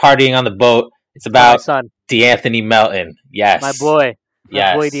about his partying on the boat. It's about DeAnthony Melton. Yes. My boy.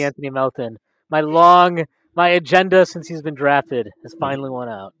 My boy DeAnthony Melton. My agenda since he's been drafted has finally won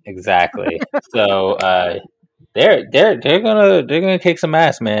out. Exactly. So they're gonna kick some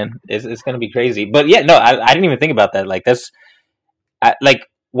ass, man. It's gonna be crazy. But yeah, no, I didn't even think about that. Like like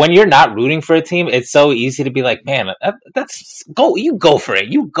when you're not rooting for a team, it's so easy to be like, man, you go for it.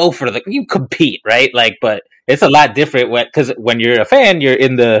 You compete, right? Like, but it's a lot different because when you're a fan, you're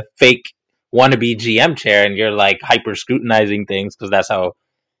in the fake wannabe GM chair and you're like hyper scrutinizing things because that's how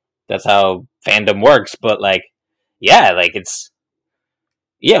fandom works. But like, yeah, like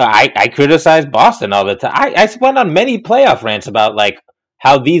I criticize Boston all the time. I went on many playoff rants about like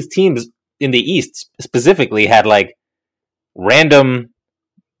how these teams in the East specifically had like random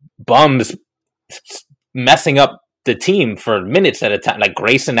bums messing up the team for minutes at a time, like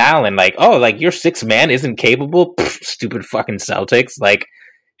Grayson Allen, like, oh, like your 6th man isn't capable. Pfft, stupid fucking Celtics, like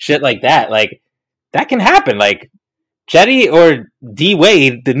shit like that. Like that can happen. Like Chetty or D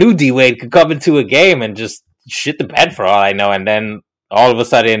Wade, the new D Wade, could come into a game and just shit the bed for all I know, and then all of a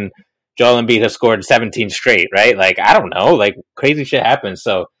sudden Joel Embiid has scored 17 straight, right? Like I don't know, like crazy shit happens.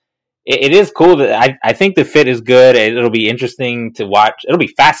 So it is cool that I think the fit is good. It'll be interesting to watch. It'll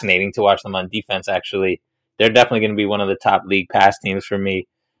be fascinating to watch them on defense. Actually, they're definitely going to be one of the top league pass teams for me.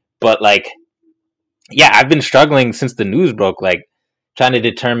 But like, yeah, I've been struggling since the news broke, like trying to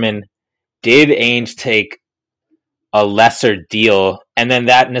determine, did Ainge take a lesser deal? And then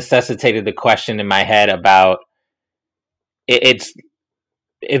that necessitated the question in my head about its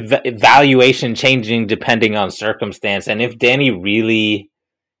evaluation changing depending on circumstance. And if Danny really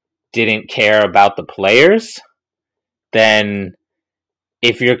didn't care about the players, then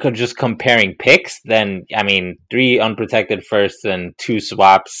if you're just comparing picks, then I mean, 3 unprotected firsts and 2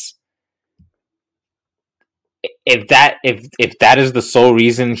 swaps. If that is the sole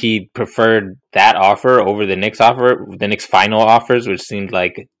reason he preferred that offer over the Knicks offer, the Knicks final offers, which seemed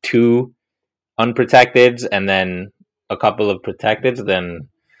like 2 unprotecteds and then a couple of protecteds, then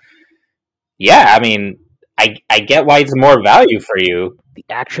yeah, I mean, I get why it's more value for you. The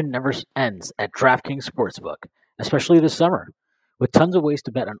action never ends at DraftKings Sportsbook, especially this summer. With tons of ways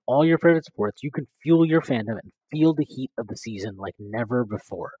to bet on all your favorite sports, you can fuel your fandom and feel the heat of the season like never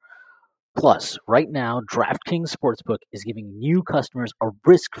before. Plus, right now, DraftKings Sportsbook is giving new customers a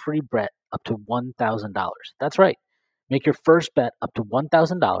risk-free bet up to $1,000. That's right. Make your first bet up to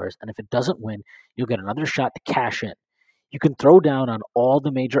 $1,000, and if it doesn't win, you'll get another shot to cash in. You can throw down on all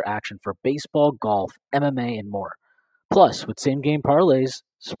the major action for baseball, golf, MMA, and more. Plus, with same-game parlays,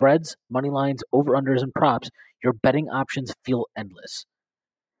 spreads, money lines, over-unders, and props, your betting options feel endless.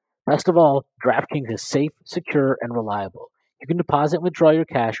 Best of all, DraftKings is safe, secure, and reliable. You can deposit and withdraw your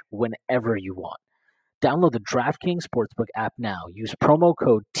cash whenever you want. Download the DraftKings Sportsbook app now. Use promo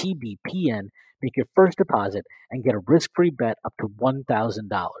code TBPN, make your first deposit, and get a risk-free bet up to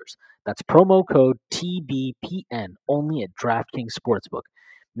 $1,000. That's promo code TBPN only at DraftKings Sportsbook.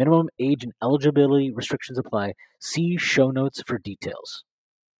 Minimum age and eligibility restrictions apply. See show notes for details.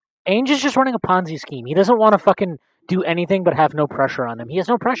 Ainge is just running a Ponzi scheme. He doesn't want to fucking do anything but have no pressure on him. He has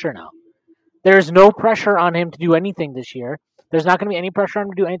no pressure now. There's no pressure on him to do anything this year. There's not going to be any pressure on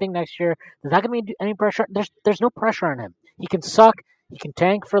him to do anything next year. There's not going to be any pressure. There's no pressure on him. He can suck. He can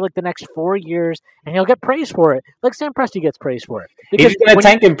tank for like the next 4 years, and he'll get praise for it, like Sam Presti gets praise for it. Because he's going to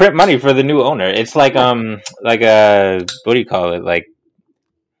tank and print money for the new owner. It's like what do you call it? Like,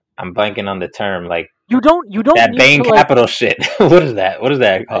 I'm blanking on the term. Like you don't that Bain Capital shit. What is that? What is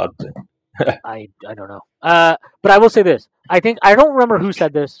that called? I don't know. But I will say this. I don't remember who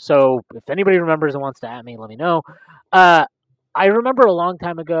said this. So if anybody remembers and wants to at me, let me know. I remember a long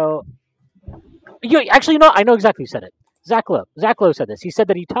time ago. I know exactly who said it. Zach Lowe. Zach Lowe said this. He said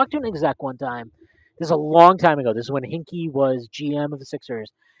that he talked to an exec one time. This is a long time ago. This is when Hinkie was GM of the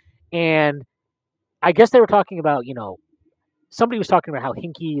Sixers. And I guess they were talking about, somebody was talking about how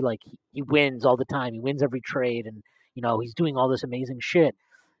Hinkie, like, he wins all the time. He wins every trade. And, he's doing all this amazing shit.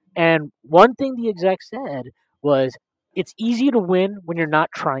 And one thing the exec said was, it's easy to win when you're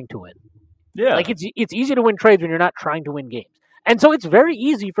not trying to win. Yeah. Like, it's easy to win trades when you're not trying to win games. And so it's very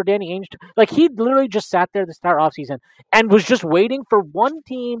easy for Danny Ainge to, like, he literally just sat there the start offseason and was just waiting for one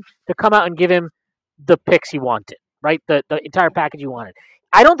team to come out and give him the picks he wanted, right? The entire package he wanted.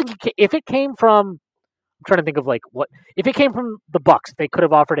 I don't think if it came from, I'm trying to think of if it came from the Bucks, they could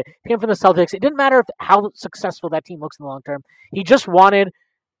have offered it. If it came from the Celtics, it didn't matter how successful that team looks in the long term. He just wanted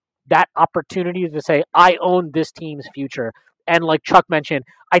that opportunity to say, I own this team's future. And like Chuck mentioned,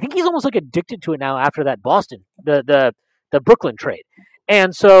 I think he's almost like addicted to it now after that Boston, the Brooklyn trade.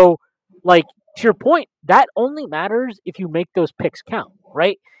 And so, like, to your point, that only matters if you make those picks count,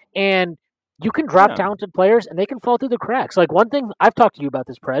 right? And you can drop talented players and they can fall through the cracks. Like, one thing, I've talked to you about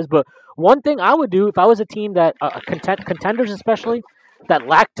this, Prez, but one thing I would do if I was a team that, contenders especially, that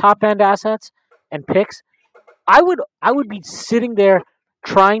lack top-end assets and picks, I would be sitting there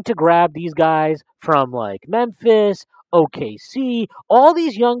trying to grab these guys from, like, Memphis, OKC, all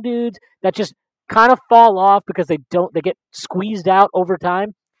these young dudes that just kind of fall off because they get squeezed out over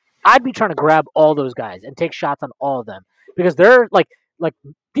time. I'd be trying to grab all those guys and take shots on all of them because they're like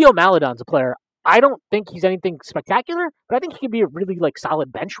Theo Maledon's a player. I don't think he's anything spectacular, but I think he could be a really like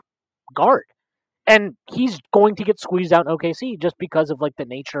solid bench guard. And he's going to get squeezed out in OKC just because of like the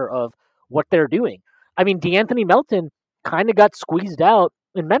nature of what they're doing. I mean, DeAnthony Melton kind of got squeezed out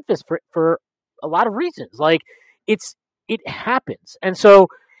in Memphis for a lot of reasons. Like it happens. And so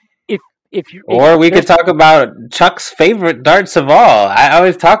we could talk about Chuck's favorite darts of all. I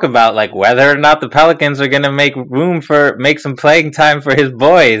always talk about like whether or not the Pelicans are going to make some playing time for his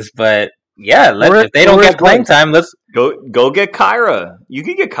boys. But yeah, if they don't get playing time, let's go get Kyra. You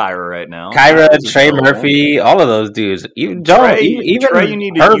can get Kyra right now. Kyra, Trey Murphy, all of those dudes. Even Jones, Trey, Herb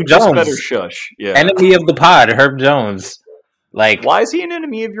you Jones, better shush. Yeah. Enemy of the pod, Herb Jones. Like, why is he an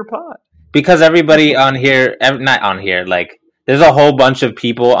enemy of your pod? Because everybody on here, not on here, like there's a whole bunch of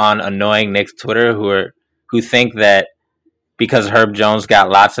people on annoying Knicks Twitter who think that because Herb Jones got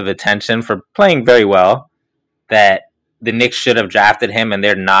lots of attention for playing very well, that the Knicks should have drafted him, and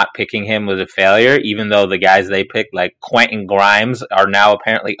they're not picking him was a failure, even though the guys they picked, like Quentin Grimes, are now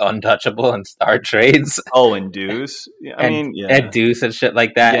apparently untouchable in star trades. Oh, and Deuce. And Deuce and shit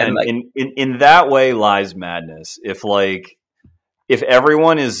like that. Yeah, and like, in that way lies madness. If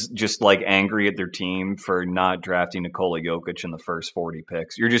everyone is just like angry at their team for not drafting Nikola Jokic in the first 40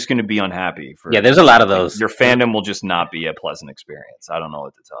 picks, you're just going to be unhappy. There's a lot of those. Your fandom will just not be a pleasant experience. I don't know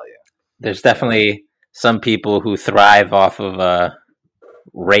what to tell you. There's definitely some people who thrive off of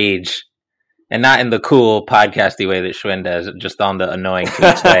rage, and not in the cool podcasty way that Schwinn does, just on the annoying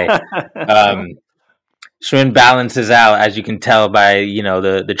tweets way. Schwinn balances out, as you can tell by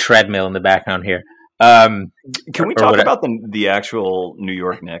the treadmill in the background here. Can we talk about the actual New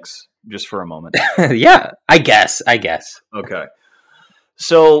York Knicks just for a moment? Yeah, I guess. Okay,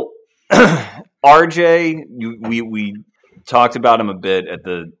 so RJ, we talked about him a bit at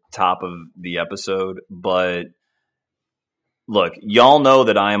the top of the episode, but look, y'all know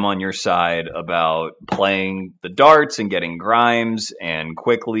that I am on your side about playing the darts and getting Grimes and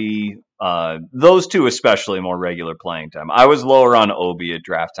quickly. Those two especially more regular playing time. I was lower on Obi at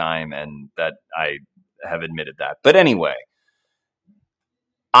draft time, and that I have admitted that. But anyway,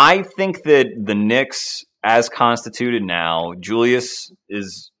 I think that the Knicks, as constituted now, Julius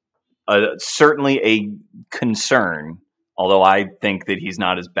is certainly a concern, although I think that he's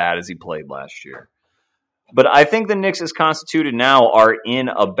not as bad as he played last year. But I think the Knicks, as constituted now, are in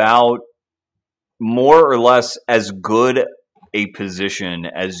about more or less as good a position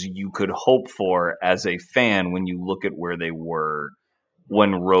as you could hope for as a fan when you look at where they were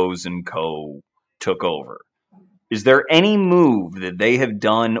when Rose and co. took over. Is there any move that they have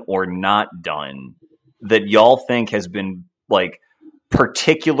done or not done that y'all think has been like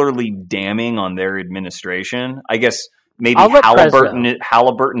particularly damning on their administration? I guess maybe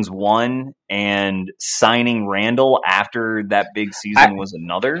Halliburton's one, and signing Randall after that big season was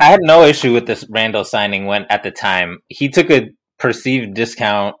another. I had no issue with this Randall signing when at the time he took a perceived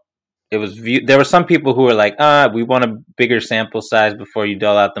discount. It was there were some people who were like, we want a bigger sample size before you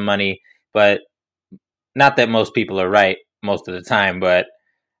dole out the money, but not that most people are right most of the time, but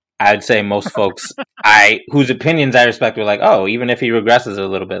I'd say most folks whose opinions I respect were like, oh, even if he regresses a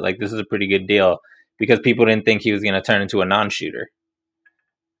little bit, like this is a pretty good deal, because people didn't think he was going to turn into a non-shooter.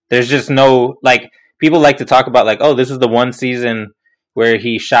 There's just no, like, people like to talk about like, oh, this is the one season where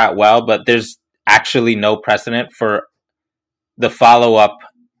he shot well, but there's actually no precedent for the follow-up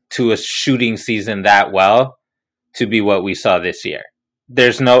to a shooting season that well to be what we saw this year.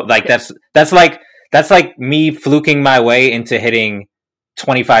 There's no, like, that's like me fluking my way into hitting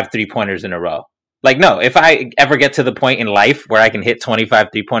 25 3-pointers in a row. Like, no, if I ever get to the point in life where I can hit 25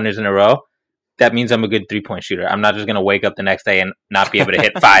 3-pointers in a row, that means I'm a good 3-point shooter. I'm not just going to wake up the next day and not be able to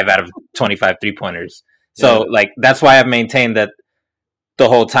hit 5 out of 25 3-pointers. So, like, that's why I've maintained that the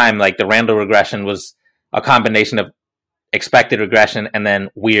whole time, like, the Randall regression was a combination of expected regression and then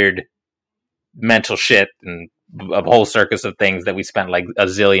weird mental shit and a whole circus of things that we spent like a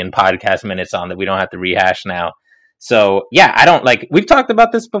zillion podcast minutes on that we don't have to rehash now. So yeah, I don't like, we've talked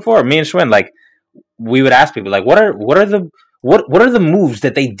about this before, me and Schwinn, like we would ask people like, what are the moves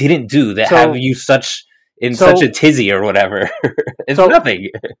that they didn't do that have you such a tizzy or whatever? It's nothing.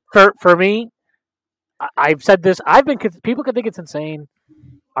 For me, I've said this, people could think it's insane.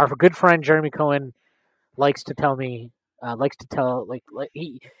 Our good friend Jeremy Cohen likes to tell I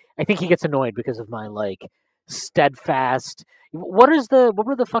think he gets annoyed because of my like steadfast. What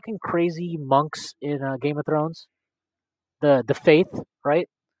were the fucking crazy monks in Game of Thrones? The faith, right?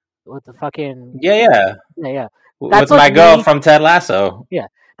 With the fucking yeah. That's with like my girl from Ted Lasso. Yeah,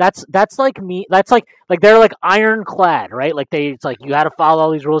 that's like me. That's like they're like ironclad, right? Like it's like you had to follow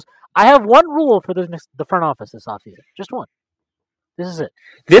all these rules. I have one rule for the front office this offseason, just one. This is it.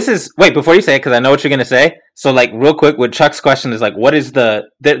 Wait, before you say it, because I know what you're going to say. So, like, real quick, what Chuck's question is, like, what is there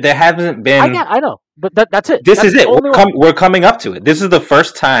hasn't been... I know, but that's it. This is it. We're coming up to it. This is the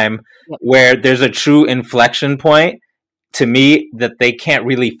first time where there's a true inflection point, to me, that they can't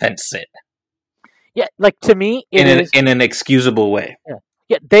really fence it. Yeah, like, to me, in an excusable way.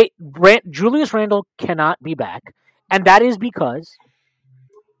 Yeah, Julius Randle cannot be back, and that is because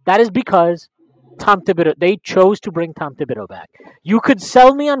Tom Thibodeau, they chose to bring Tom Thibodeau back. You could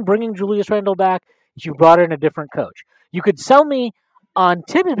sell me on bringing Julius Randle back if you brought in a different coach. You could sell me on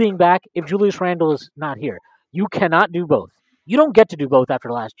Tibbs being back if Julius Randle is not here. You cannot do both. You don't get to do both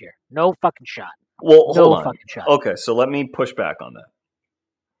after last year. No fucking shot. Well, No hold on. fucking shot. Okay, so let me push back on that.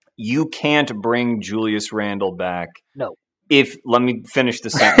 You can't bring Julius Randle back. No. Let me finish the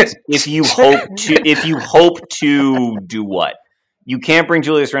sentence. if you hope to do what? You can't bring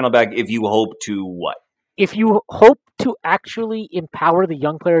Julius Randle back if you hope to what? If you hope to actually empower the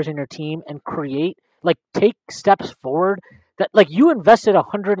young players in your team and create, take steps forward, that you invested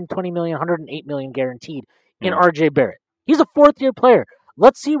 $120 million, $108 million guaranteed in RJ Barrett. He's a fourth-year player.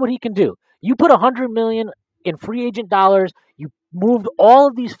 Let's see what he can do. You put $100 million in free agent dollars. You moved all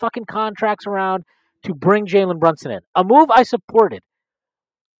of these fucking contracts around to bring Jalen Brunson in. A move I supported.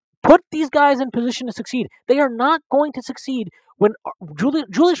 Put these guys in position to succeed. They are not going to succeed when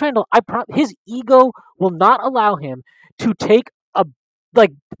Julius Randle, his ego will not allow him to take a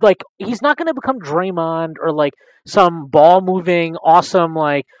he's not going to become Draymond or some ball moving awesome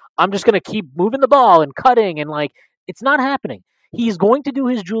I'm just going to keep moving the ball and cutting and it's not happening. He's going to do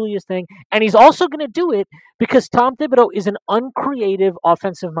his Julius thing, and he's also going to do it because Tom Thibodeau is an uncreative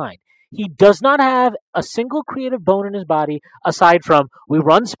offensive mind. He does not have a single creative bone in his body aside from we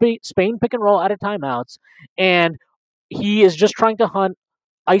run Spain pick and roll out of timeouts, and he is just trying to hunt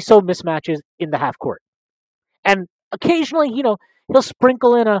ISO mismatches in the half court. And occasionally, he'll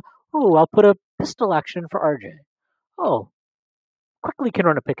sprinkle in I'll put a pistol action for RJ. Oh, quickly can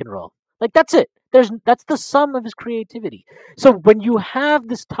run a pick and roll. That's it. That's the sum of his creativity. So when you have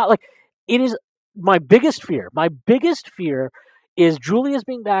this it is my biggest fear. My biggest fear is Julius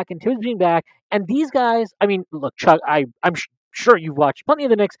being back and Tibbs being back, and these guys. I mean, look, Chuck. I'm sure you've watched plenty of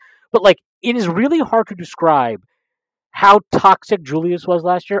the Knicks, but it is really hard to describe how toxic Julius was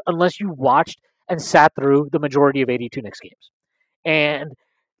last year unless you watched and sat through the majority of 82 Knicks games. And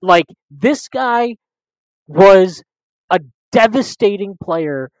this guy was a devastating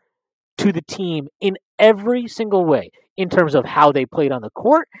player to the team in every single way, in terms of how they played on the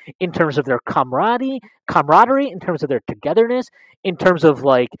court, in terms of their camaraderie, in terms of their togetherness, in terms of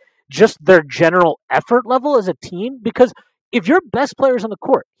just their general effort level as a team. Because if your best player is on the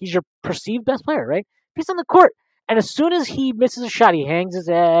court, he's your perceived best player, right? If he's on the court, and as soon as he misses a shot, he hangs his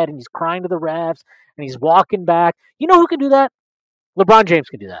head and he's crying to the refs and he's walking back. You know who can do that? LeBron James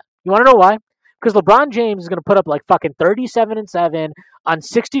can do that. You want to know why? Because LeBron James is going to put up fucking 37 and 7 on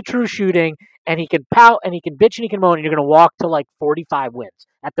 60 true shooting, and he can pout and he can bitch and he can moan, and you're going to walk to 45 wins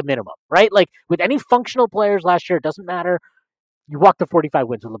at the minimum, right? With any functional players last year, it doesn't matter. You walk to 45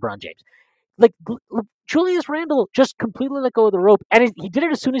 wins with LeBron James. Julius Randle just completely let go of the rope, and he did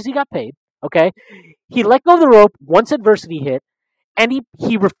it as soon as he got paid. Okay, he let go of the rope once adversity hit, and he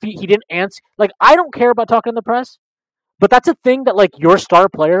didn't answer. I don't care about talking to the press, but that's a thing that your star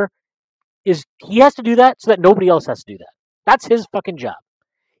player he has to do that so that nobody else has to do that. That's his fucking job.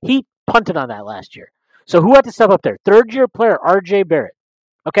 He punted on that last year. So who had to step up there? Third-year player RJ Barrett.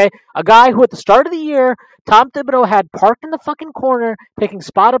 Okay, a guy who at the start of the year, Tom Thibodeau had parked in the fucking corner, taking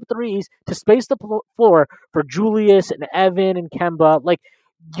spot-up threes to space the floor for Julius and Evan and Kemba.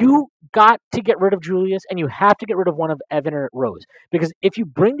 You got to get rid of Julius, and you have to get rid of one of Evan or Rose. Because if you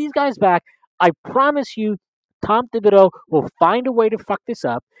bring these guys back, I promise you, Tom Thibodeau will find a way to fuck this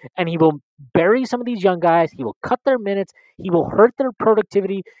up, and he will bury some of these young guys. He will cut their minutes. He will hurt their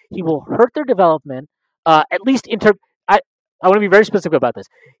productivity. He will hurt their development. At least I want to be very specific about this.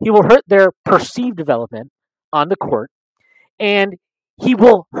 He will hurt their perceived development on the court, and he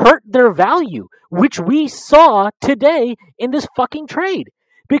will hurt their value, which we saw today in this fucking trade.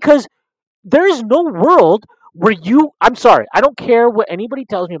 Because there is no world where I'm sorry, I don't care what anybody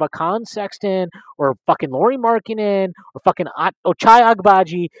tells me about Colin Sexton or fucking Lauri Markkanen or fucking Ochai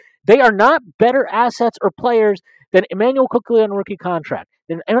Agbaji. They are not better assets or players than Emmanuel Quickley on a rookie contract,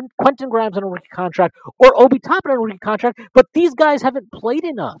 than Quentin Grimes on a rookie contract, or Obi Toppin on a rookie contract, but these guys haven't played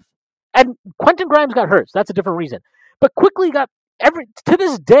enough. And Quentin Grimes got hurt, so that's a different reason. But Quickley got to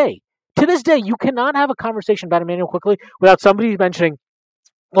this day, you cannot have a conversation about Emmanuel Quickley without somebody mentioning,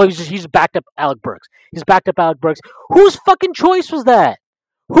 well, he's backed up Alec Burks. He's backed up Alec Burks. Whose fucking choice was that?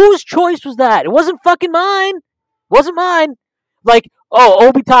 Whose choice was that? It wasn't fucking mine. It wasn't mine.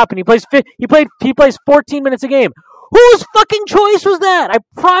 Obi Toppin, he plays 14 minutes a game. Whose fucking choice was that? I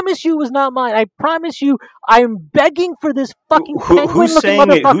promise you it was not mine. I promise you I'm begging for this fucking penguin-looking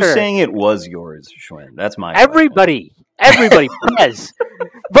motherfucker. Who's saying it was yours, Schwinn? That's my Everybody, Pez.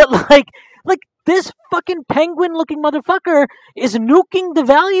 But this fucking penguin-looking motherfucker is nuking the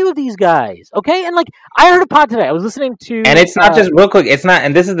value of these guys, okay? And I heard a pod today. I was listening to, and it's not just real quick. It's not,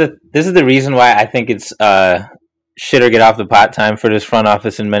 and this is the reason why I think it's shit or get off the pot time for this front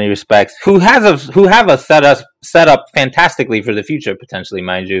office in many respects. Who have a set up fantastically for the future potentially,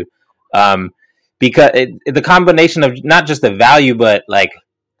 mind you, because the combination of not just the value but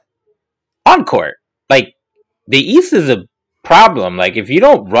on court. Like, the East is a problem. Like, if you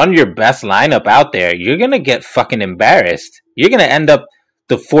don't run your best lineup out there, you're going to get fucking embarrassed. You're going to end up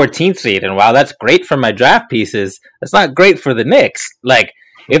the 14th seed. And while that's great for my draft pieces, that's not great for the Knicks. Like,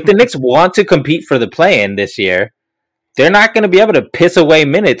 if the Knicks want to compete for the play-in this year, they're not going to be able to piss away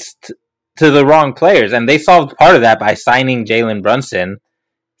minutes to the wrong players. And they solved part of that by signing Jalen Brunson.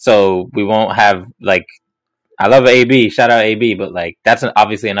 So we won't have, like, I love AB, shout out AB, but, like, that's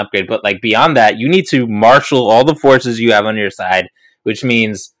obviously an upgrade. But, like, beyond that, you need to marshal all the forces you have on your side, which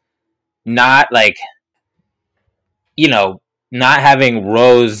means not, like, not having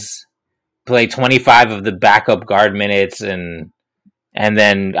Rose play 25 of the backup guard minutes and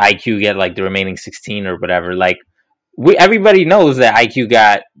then IQ get, like, the remaining 16 or whatever. Like, everybody knows that IQ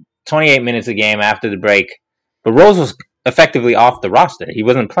got 28 minutes a game after the break, but Rose was effectively off the roster. He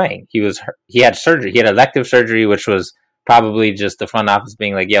wasn't playing. He had surgery. He had elective surgery, which was probably just the front office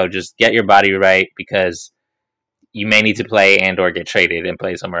being like, yo, just get your body right because you may need to play and or get traded and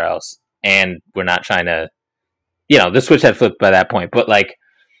play somewhere else. And we're not trying to, the switch had flipped by that point. But, like,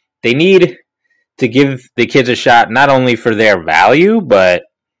 they need to give the kids a shot, not only for their value, but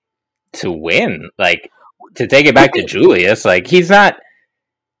to win. Like, to take it back to Julius, like, he's not,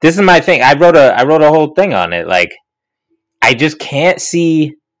 this is my thing. I wrote a whole thing on it. Like, I just can't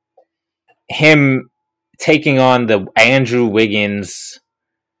see him taking on the Andrew Wiggins,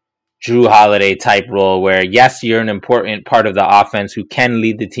 Drew Holiday type role where, yes, you're an important part of the offense who can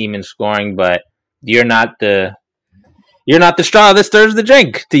lead the team in scoring, but you're not the straw that stirs the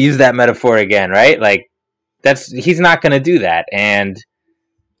drink, to use that metaphor again, right? Like, he's not going to do that. And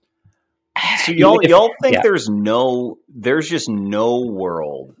so y'all think there's just no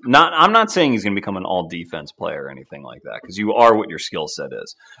world. I'm not saying he's going to become an all defense player or anything like that, because you are what your skill set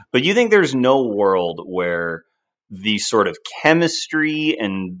is. But you think there's no world where the sort of chemistry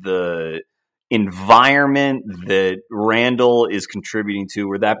and the environment that Randall is contributing to,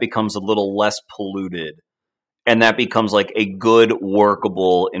 where that becomes a little less polluted, and that becomes, like, a good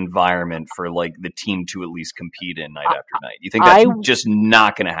workable environment for, like, the team to at least compete in night after night? You think that's just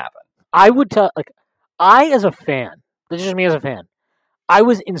not going to happen? I would tell, like, as a fan, this is just me as a fan, I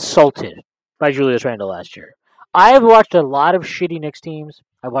was insulted by Julius Randle last year. I have watched a lot of shitty Knicks teams.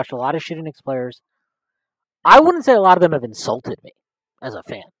 I've watched a lot of shitty Knicks players. I wouldn't say a lot of them have insulted me as a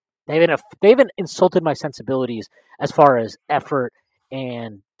fan. They've insulted my sensibilities as far as effort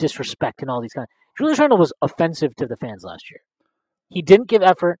and disrespect and all these kinds. Julius Randle was offensive to the fans last year. He didn't give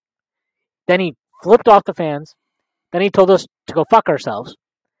effort. Then he flipped off the fans. Then he told us to go fuck ourselves.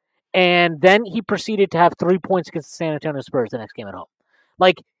 And then he proceeded to have 3 points against the San Antonio Spurs the next game at home.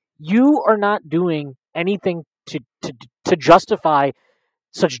 Like, you are not doing anything to justify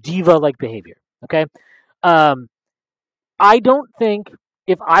such diva-like behavior, okay? I don't think,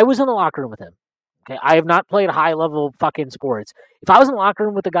 if I was in the locker room with him, okay, I have not played high-level fucking sports. If I was in the locker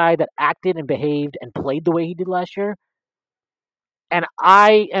room with a guy that acted and behaved and played the way he did last year, and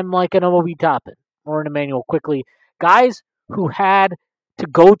I am like an Obi Toppin or an Emmanuel Quickly, guys who had to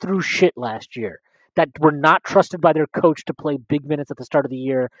go through shit last year, that were not trusted by their coach to play big minutes at the start of the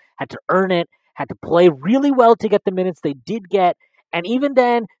year, had to earn it, had to play really well to get the minutes they did get, and even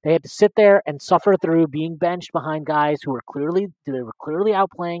then, they had to sit there and suffer through being benched behind guys who were clearly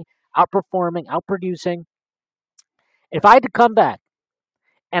outplaying, outperforming, outproducing. If I had to come back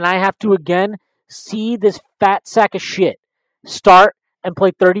and I have to again see this fat sack of shit start and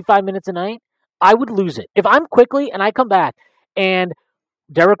play 35 minutes a night, I would lose it. If I'm Quickly and I come back and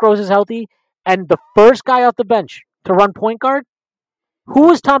Derrick Rose is healthy, and the first guy off the bench to run point guard, who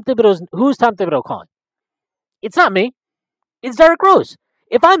is Tom Thibodeau calling? It's not me. It's Derrick Rose.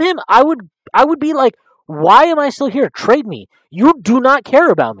 If I'm him, I would be like, why am I still here? Trade me. You do not care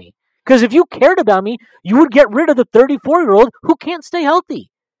about me. Because if you cared about me, you would get rid of the 34-year-old who can't stay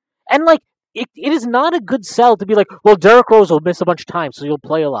healthy. And, like, it is not a good sell to be like, well, Derrick Rose will miss a bunch of time, so you'll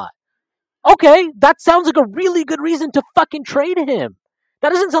play a lot. Okay, that sounds like a really good reason to fucking trade him. That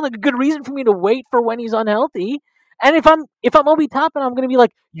doesn't sound like a good reason for me to wait for when he's unhealthy. And if I'm Obi Toppin, I'm going to be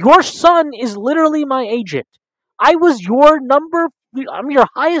like, your son is literally my agent. I'm your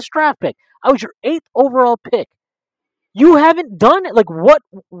highest draft pick. I was your 8th overall pick. You haven't done it. Like, what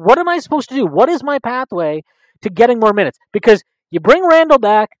am I supposed to do? What is my pathway to getting more minutes? Because you bring Randall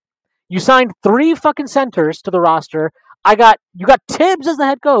back, you signed 3 fucking centers to the roster. You got Tibbs as the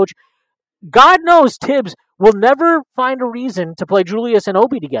head coach. God knows Tibbs will never find a reason to play Julius and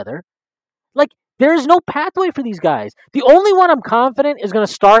Obi together. Like, there is no pathway for these guys. The only one I'm confident is going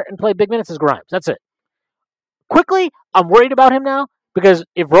to start and play big minutes is Grimes. That's it. Quickly, I'm worried about him now because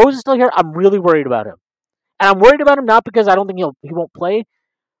if Rose is still here, I'm really worried about him. And I'm worried about him not because I don't think he won't play,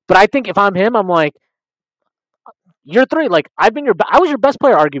 But I think if I'm him, I'm like, you're 3. Like, I was your best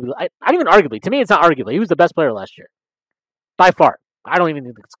player, arguably. Not even arguably. To me, it's not arguably. He was the best player last year, by far. I don't even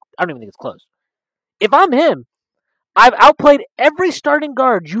think it's close. If I'm him, I've outplayed every starting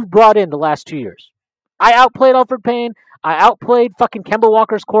guard you've brought in the last 2 years. I outplayed Alfred Payne. I outplayed fucking Kemba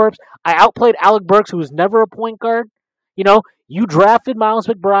Walker's corpse. I outplayed Alec Burks, who was never a point guard. You drafted Miles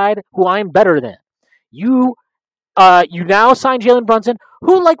McBride, who I'm better than. You now signed Jalen Brunson,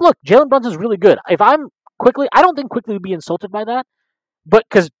 who, like, look, Jalen Brunson's really good. If I'm Quickly, I don't think Quickly would be insulted by that, but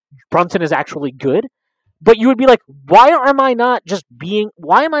because Brunson is actually good. But you would be like, why am I not just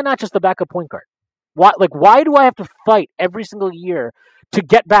the backup point guard? Why do I have to fight every single year to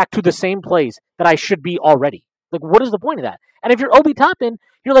get back to the same place that I should be already? Like, what is the point of that? And if you're Obi Toppin,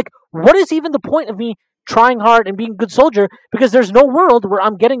 you're like, what is even the point of me trying hard and being a good soldier? Because there's no world where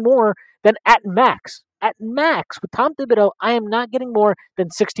I'm getting more than at max. At max, with Tom Thibodeau, I am not getting more than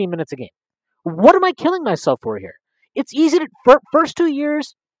 16 minutes a game. What am I killing myself for here? It's easy first 2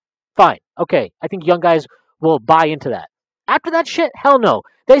 years, fine. Okay, I think young guys will buy into that. After that shit, hell no.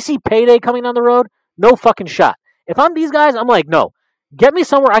 They see payday coming down the road, no fucking shot. If I'm these guys, I'm like, no. Get me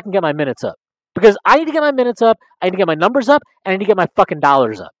somewhere I can get my minutes up. Because I need to get my minutes up, I need to get my numbers up, and I need to get my fucking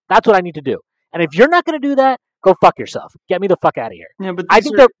dollars up. That's what I need to do. And if you're not going to do that, go fuck yourself. Get me the fuck out of here. Yeah, but I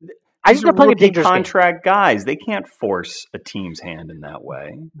think they're playing a dangerous contract game. Guys. They can't force a team's hand in that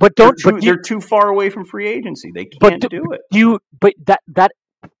way. But they're too far away from free agency. They can't do it.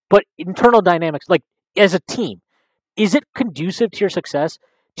 But internal dynamics, like, as a team, is it conducive to your success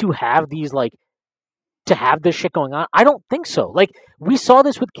to have these, like, to have this shit going on? I don't think so. Like, we saw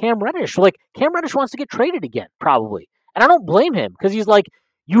this with Cam Reddish. Like, Cam Reddish wants to get traded again, probably. And I don't blame him, because he's like,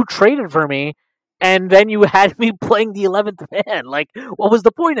 you traded for me, and then you had me playing the 11th man. Like, what was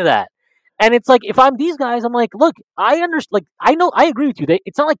the point of that? And it's like, if I'm these guys, I'm like, look, I agree with you.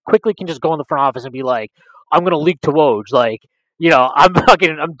 It's not like Quickly can just go in the front office and be like, I'm going to leak to Woj. Like,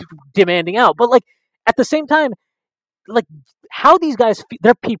 I'm demanding out. But, like, at the same time, like, how these guys,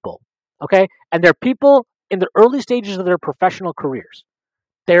 they're people, okay? And they're people in the early stages of their professional careers.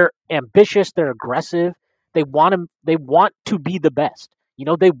 They're ambitious. They're aggressive. They want to be the best.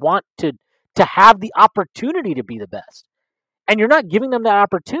 They want to have the opportunity to be the best. And you're not giving them that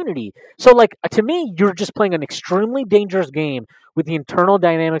opportunity. So, like, to me, you're just playing an extremely dangerous game with the internal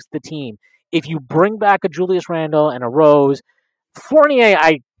dynamics of the team. If you bring back a Julius Randle and a Rose, Fournier,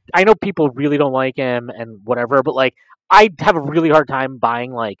 I know people really don't like him and whatever, but, like, I have a really hard time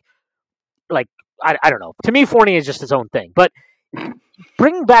buying, like I don't know. To me, Fournier is just his own thing. But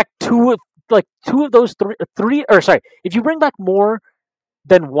bring back two of those three, or sorry, if you bring back more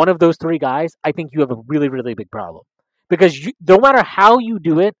than one of those 3 guys, I think you have a really, really big problem. Because no matter how you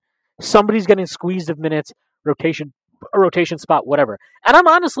do it, somebody's getting squeezed of minutes, a rotation spot, whatever. And I'm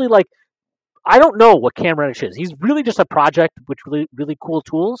honestly like, I don't know what Cam Reddish is. He's really just a project with really, really cool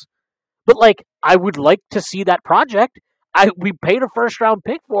tools. But, like, I would like to see that project. We paid a first-round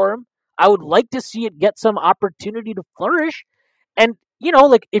pick for him. I would like to see it get some opportunity to flourish. And,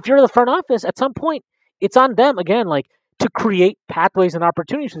 like, if you're the front office, at some point, it's on them, again, like, to create pathways and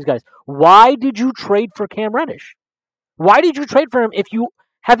opportunities for these guys. Why did you trade for Cam Reddish? Why did you trade for him if you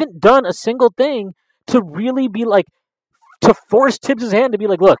haven't done a single thing to really be like, to force Tibbs' hand to be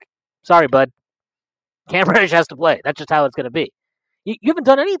like, look, sorry, bud, Cam Reddish has to play. That's just how it's going to be. You haven't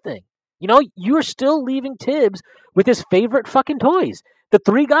done anything. You're still leaving Tibbs with his favorite fucking toys. The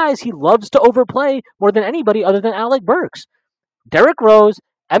 3 guys he loves to overplay more than anybody other than Alec Burks. Derrick Rose,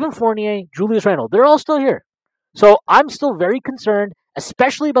 Evan Fournier, Julius Randle. They're all still here. So I'm still very concerned,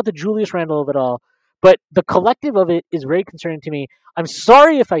 especially about the Julius Randle of it all. But the collective of it is very concerning to me. I'm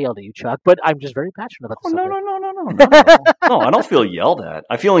sorry if I yelled at you, Chuck, but I'm just very passionate about this. No. No, I don't feel yelled at.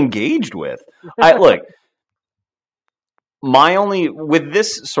 I feel engaged with. Look, with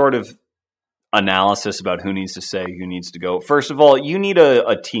this sort of analysis about who needs to say, who needs to go, first of all, you need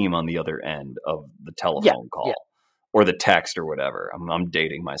a team on the other end of the telephone call or the text or whatever. I'm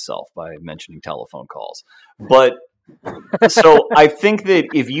dating myself by mentioning telephone calls. But so I think that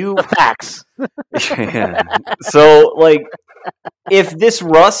if you the facts, so, like, if this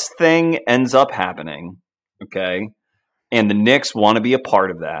Russ thing ends up happening, okay, and the Knicks want to be a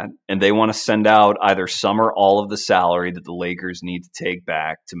part of that, and they want to send out either some or all of the salary that the Lakers need to take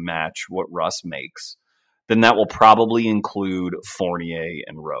back to match what Russ makes, then that will probably include Fournier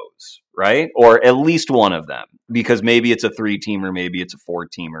and Rose, right? Or at least one of them, because maybe it's a 3-teamer, maybe it's a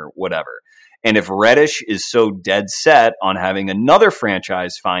 4-teamer, whatever. And if Reddish is so dead set on having another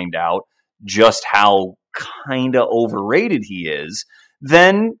franchise find out just how kind of overrated he is,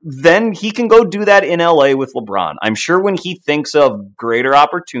 then he can go do that in LA with LeBron. I'm sure when he thinks of greater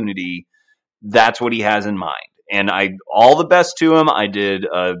opportunity, that's what he has in mind. And all the best to him. I did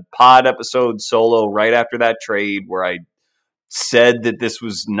a pod episode solo right after that trade where I said that this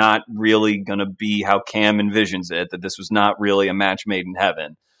was not really going to be how Cam envisions it, that this was not really a match made in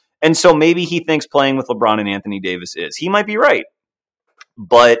heaven. And so maybe he thinks playing with LeBron and Anthony Davis is. He might be right.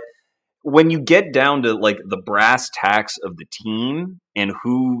 But when you get down to like the brass tacks of the team and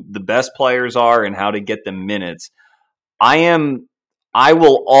who the best players are and how to get them minutes, I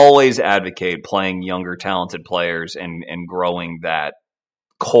will always advocate playing younger, talented players and growing that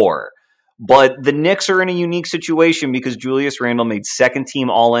core. But the Knicks are in a unique situation because Julius Randle made second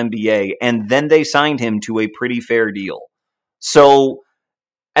team All-NBA, and then they signed him to a pretty fair deal. So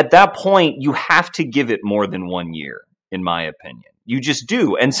at that point, you have to give it more than 1 year, in my opinion. You just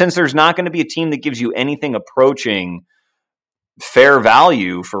do. And since there's not going to be a team that gives you anything approaching fair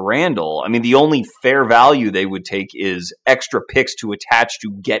value for Randle, I mean, the only fair value they would take is extra picks to attach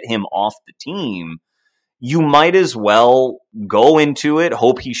to get him off the team. You might as well go into it,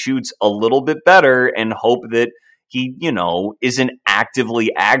 hope he shoots a little bit better, and hope that he, isn't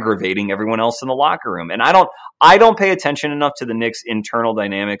actively aggravating everyone else in the locker room. And I don't pay attention enough to the Knicks' internal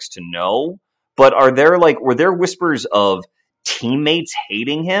dynamics to know, but were there whispers of teammates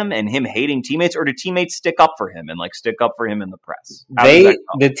hating him and him hating teammates, or did teammates stick up for him and stick up for him in the press?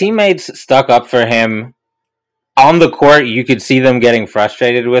 The teammates stuck up for him on the court. You could see them getting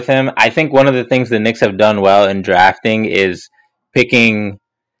frustrated with him. I think one of the things the Knicks have done well in drafting is picking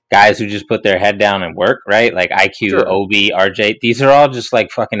guys who just put their head down and work, right? Like IQ, sure. Obi, RJ. These are all just like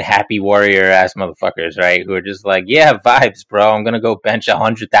fucking happy warrior ass motherfuckers, right? Who are just like, yeah, vibes, bro. I'm going to go bench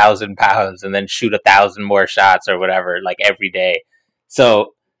 100,000 pounds and then shoot 1,000 more shots or whatever, like every day.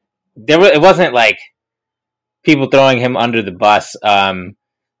 So it wasn't like people throwing him under the bus.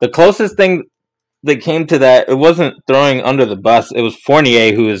 The closest thing that came to that, it wasn't throwing under the bus. It was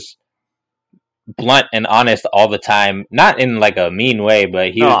Fournier, who is blunt and honest all the time, not in like a mean way,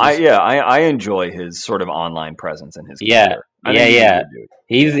 but I enjoy his sort of online presence and his career.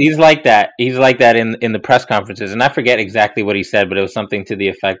 He's like that. He's like that in the press conferences, and I forget exactly what he said, but it was something to the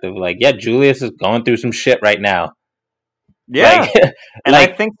effect of like, yeah, Julius is going through some shit right now. Yeah, and I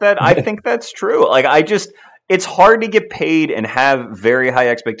think that's true. Like, it's hard to get paid and have very high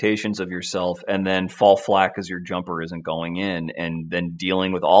expectations of yourself and then fall flat because your jumper isn't going in, and then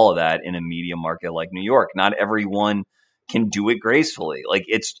dealing with all of that in a media market like New York. Not everyone can do it gracefully. Like,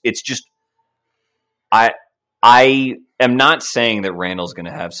 it's just, I am not saying that Randall's going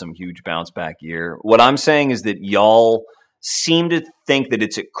to have some huge bounce back year. What I'm saying is that y'all seem to think that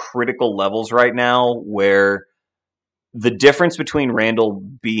it's at critical levels right now where the difference between Randall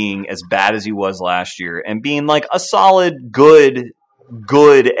being as bad as he was last year and being like a solid, good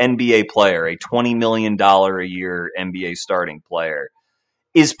NBA player, a $20 million a year NBA starting player,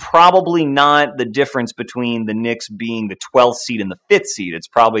 is probably not the difference between the Knicks being the 12th seed and the 5th seed. It's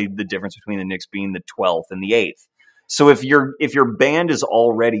probably the difference between the Knicks being the 12th and the 8th. So if your band is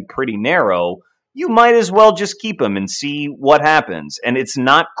already pretty narrow, you might as well just keep him and see what happens. And it's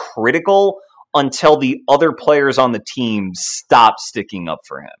not critical until the other players on the team stop sticking up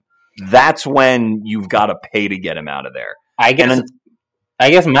for him. That's when you've got to pay to get him out of there. I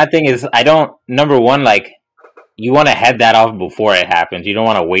guess my thing is, number one, like, you want to head that off before it happens. You don't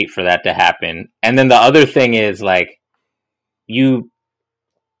want to wait for that to happen. And then the other thing is, like, you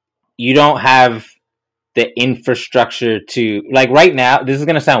don't have the infrastructure to, like, right now, this is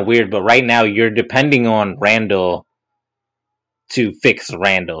going to sound weird, but right now you're depending on Randall to fix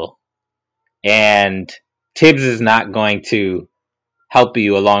Randall. And Tibbs is not going to help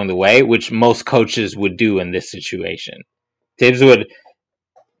you along the way, which most coaches would do in this situation. Tibbs would,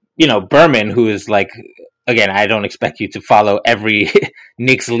 Berman, who is like, again, I don't expect you to follow every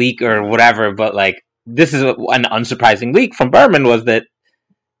Knicks leak or whatever, but like, this is an unsurprising leak from Berman, was that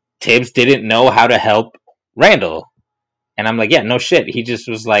Tibbs didn't know how to help Randall. And I'm like, yeah, no shit. He just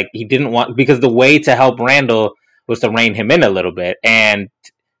was like, he didn't want, because the way to help Randall was to rein him in a little bit. And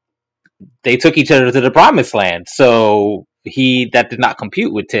they took each other to the promised land. So that did not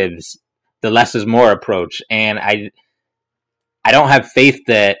compute with Tibbs, the less is more approach. And I don't have faith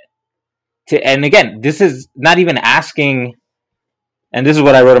and again, this is not even asking, and this is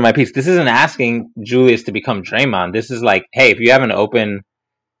what I wrote in my piece, this isn't asking Julius to become Draymond. This is like, hey, if you have an open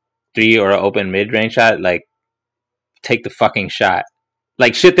 3 or an open mid-range shot, like, take the fucking shot.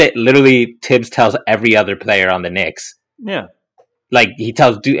 Like, shit that literally Tibbs tells every other player on the Knicks. Yeah. Like, he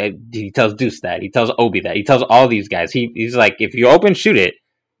tells Deuce that. He tells Obi that. He tells all these guys. He's like, if you're open, shoot it.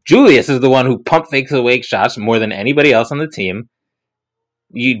 Julius is the one who pump fakes away shots more than anybody else on the team.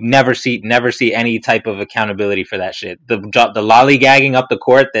 You never see any type of accountability for that shit. The lollygagging up the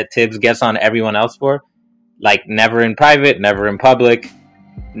court that Tibbs gets on everyone else for, like, never in private, never in public,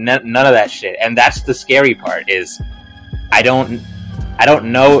 none of that shit. And that's the scary part. Is I don't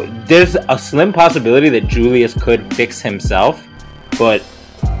know. There's a slim possibility that Julius could fix himself, but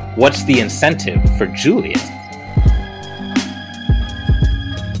what's the incentive for Julius?